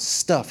talking about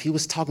stuff. He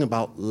was talking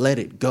about let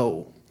it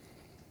go.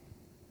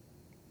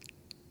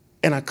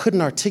 And I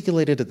couldn't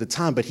articulate it at the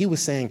time, but he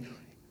was saying,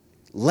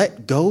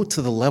 let go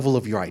to the level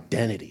of your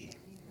identity.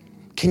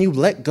 Can you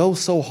let go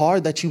so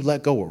hard that you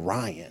let go of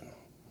Ryan?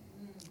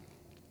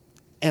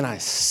 And I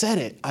said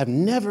it. I've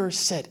never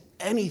said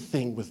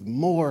anything with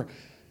more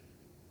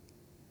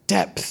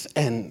depth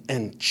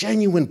and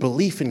genuine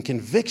belief and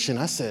conviction.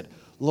 I said,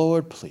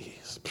 Lord,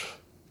 please.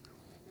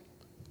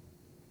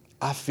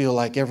 I feel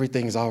like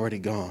everything's already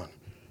gone.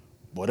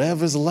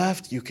 Whatever's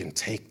left, you can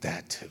take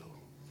that too.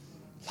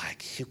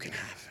 Like, you can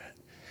have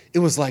it. It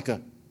was like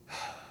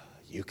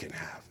you can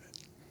have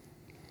it.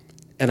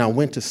 and I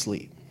went to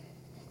sleep.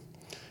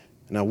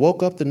 And I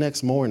woke up the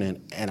next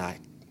morning, and I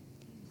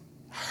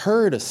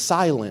heard a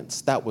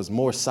silence that was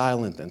more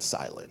silent than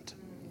silent.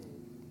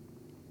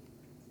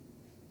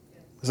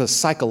 It was a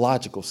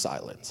psychological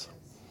silence.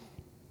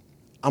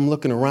 I'm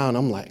looking around,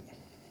 I'm like,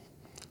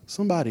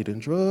 somebody done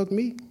drugged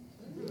me.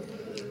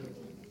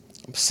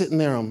 I'm sitting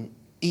there, I'm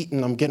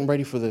eating, I'm getting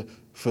ready for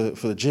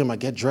the gym. I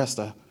get dressed,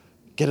 I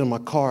get in my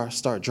car,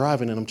 start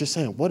driving, and I'm just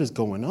saying, what is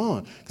going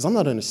on? Because I'm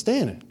not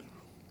understanding.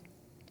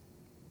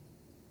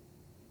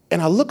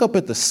 And I look up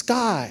at the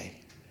sky,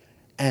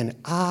 and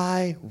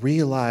I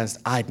realized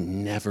I'd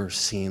never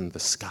seen the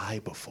sky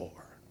before.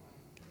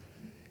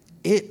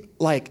 It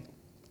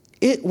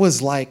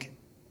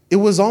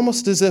was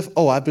almost as if,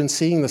 I've been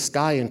seeing the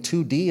sky in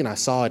 2D and I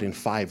saw it in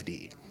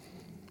 5D.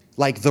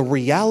 Like the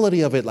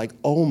reality of it, like,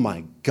 oh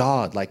my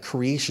God, like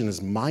creation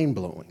is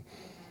mind-blowing.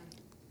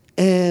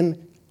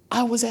 And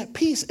I was at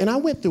peace, and I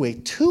went through a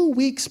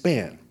 2-week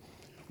span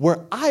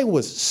where I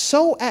was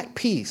so at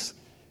peace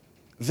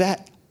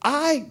that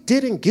I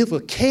didn't give a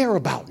care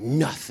about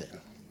nothing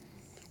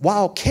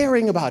while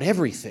caring about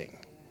everything.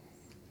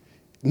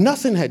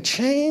 Nothing had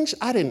changed.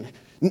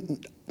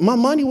 My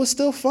money was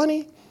still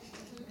funny,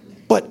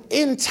 but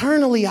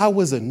internally I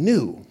was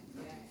anew.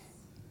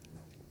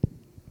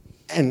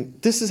 And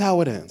this is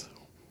how it ends.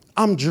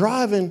 I'm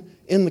driving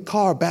in the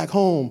car back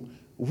home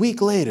a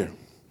week later,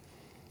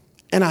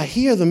 and I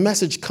hear the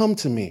message come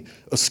to me,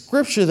 a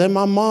scripture that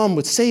my mom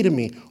would say to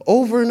me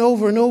over and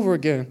over and over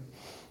again.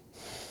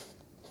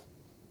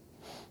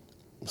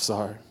 I'm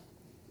sorry.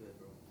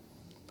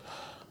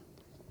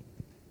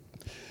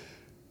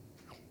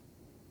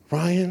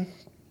 Ryan,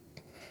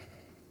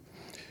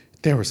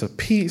 there is a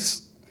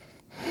peace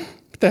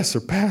that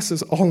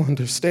surpasses all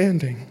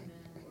understanding.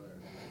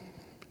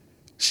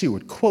 She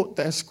would quote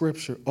that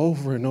scripture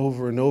over and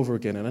over and over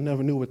again, and I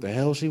never knew what the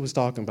hell she was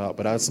talking about,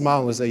 but I'd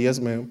smile and say, yes,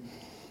 ma'am.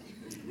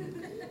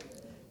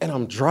 And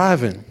I'm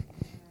driving,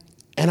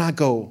 and I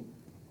go,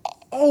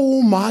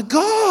 oh my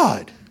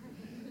God,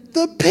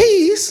 the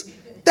peace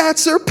that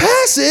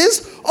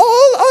surpasses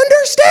all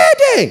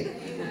understanding.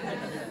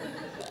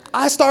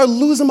 I started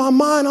losing my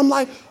mind. I'm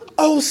like,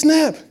 oh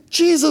snap,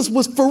 Jesus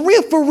was for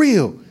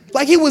real.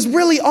 Like he was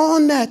really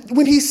on that.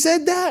 When he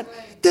said that,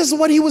 this is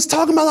what he was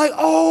talking about. Like,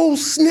 oh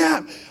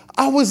snap.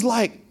 I was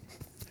like,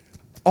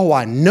 oh,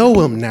 I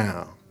know him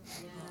now.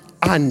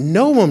 I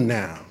know him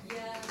now.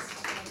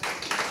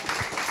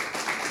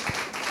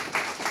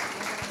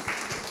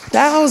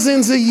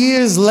 Thousands of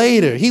years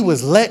later, he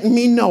was letting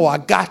me know, I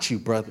got you,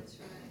 brother.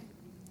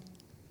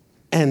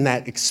 And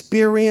that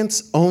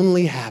experience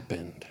only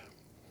happened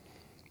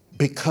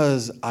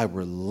because I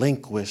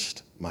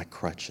relinquished my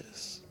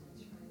crutches.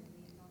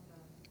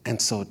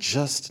 And so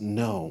just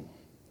know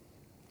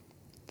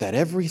that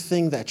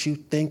everything that you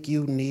think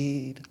you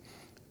need,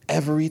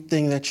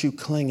 everything that you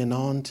clinging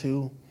on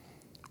to,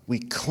 we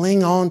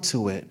cling on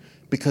to it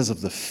because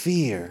of the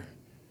fear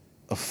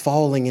of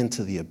falling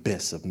into the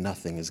abyss of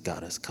nothing has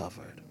got us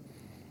covered.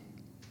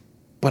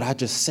 But I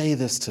just say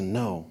this to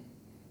know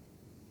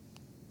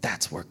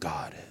that's where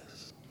God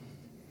is.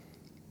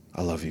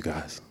 I love you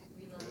guys.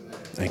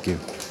 Thank you.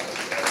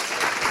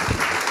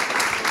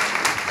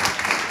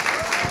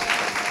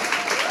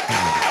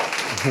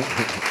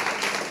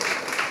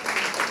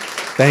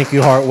 Thank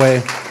you,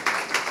 Heartway.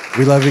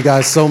 We love you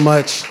guys so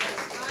much.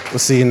 We'll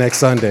see you next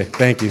Sunday.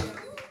 Thank you.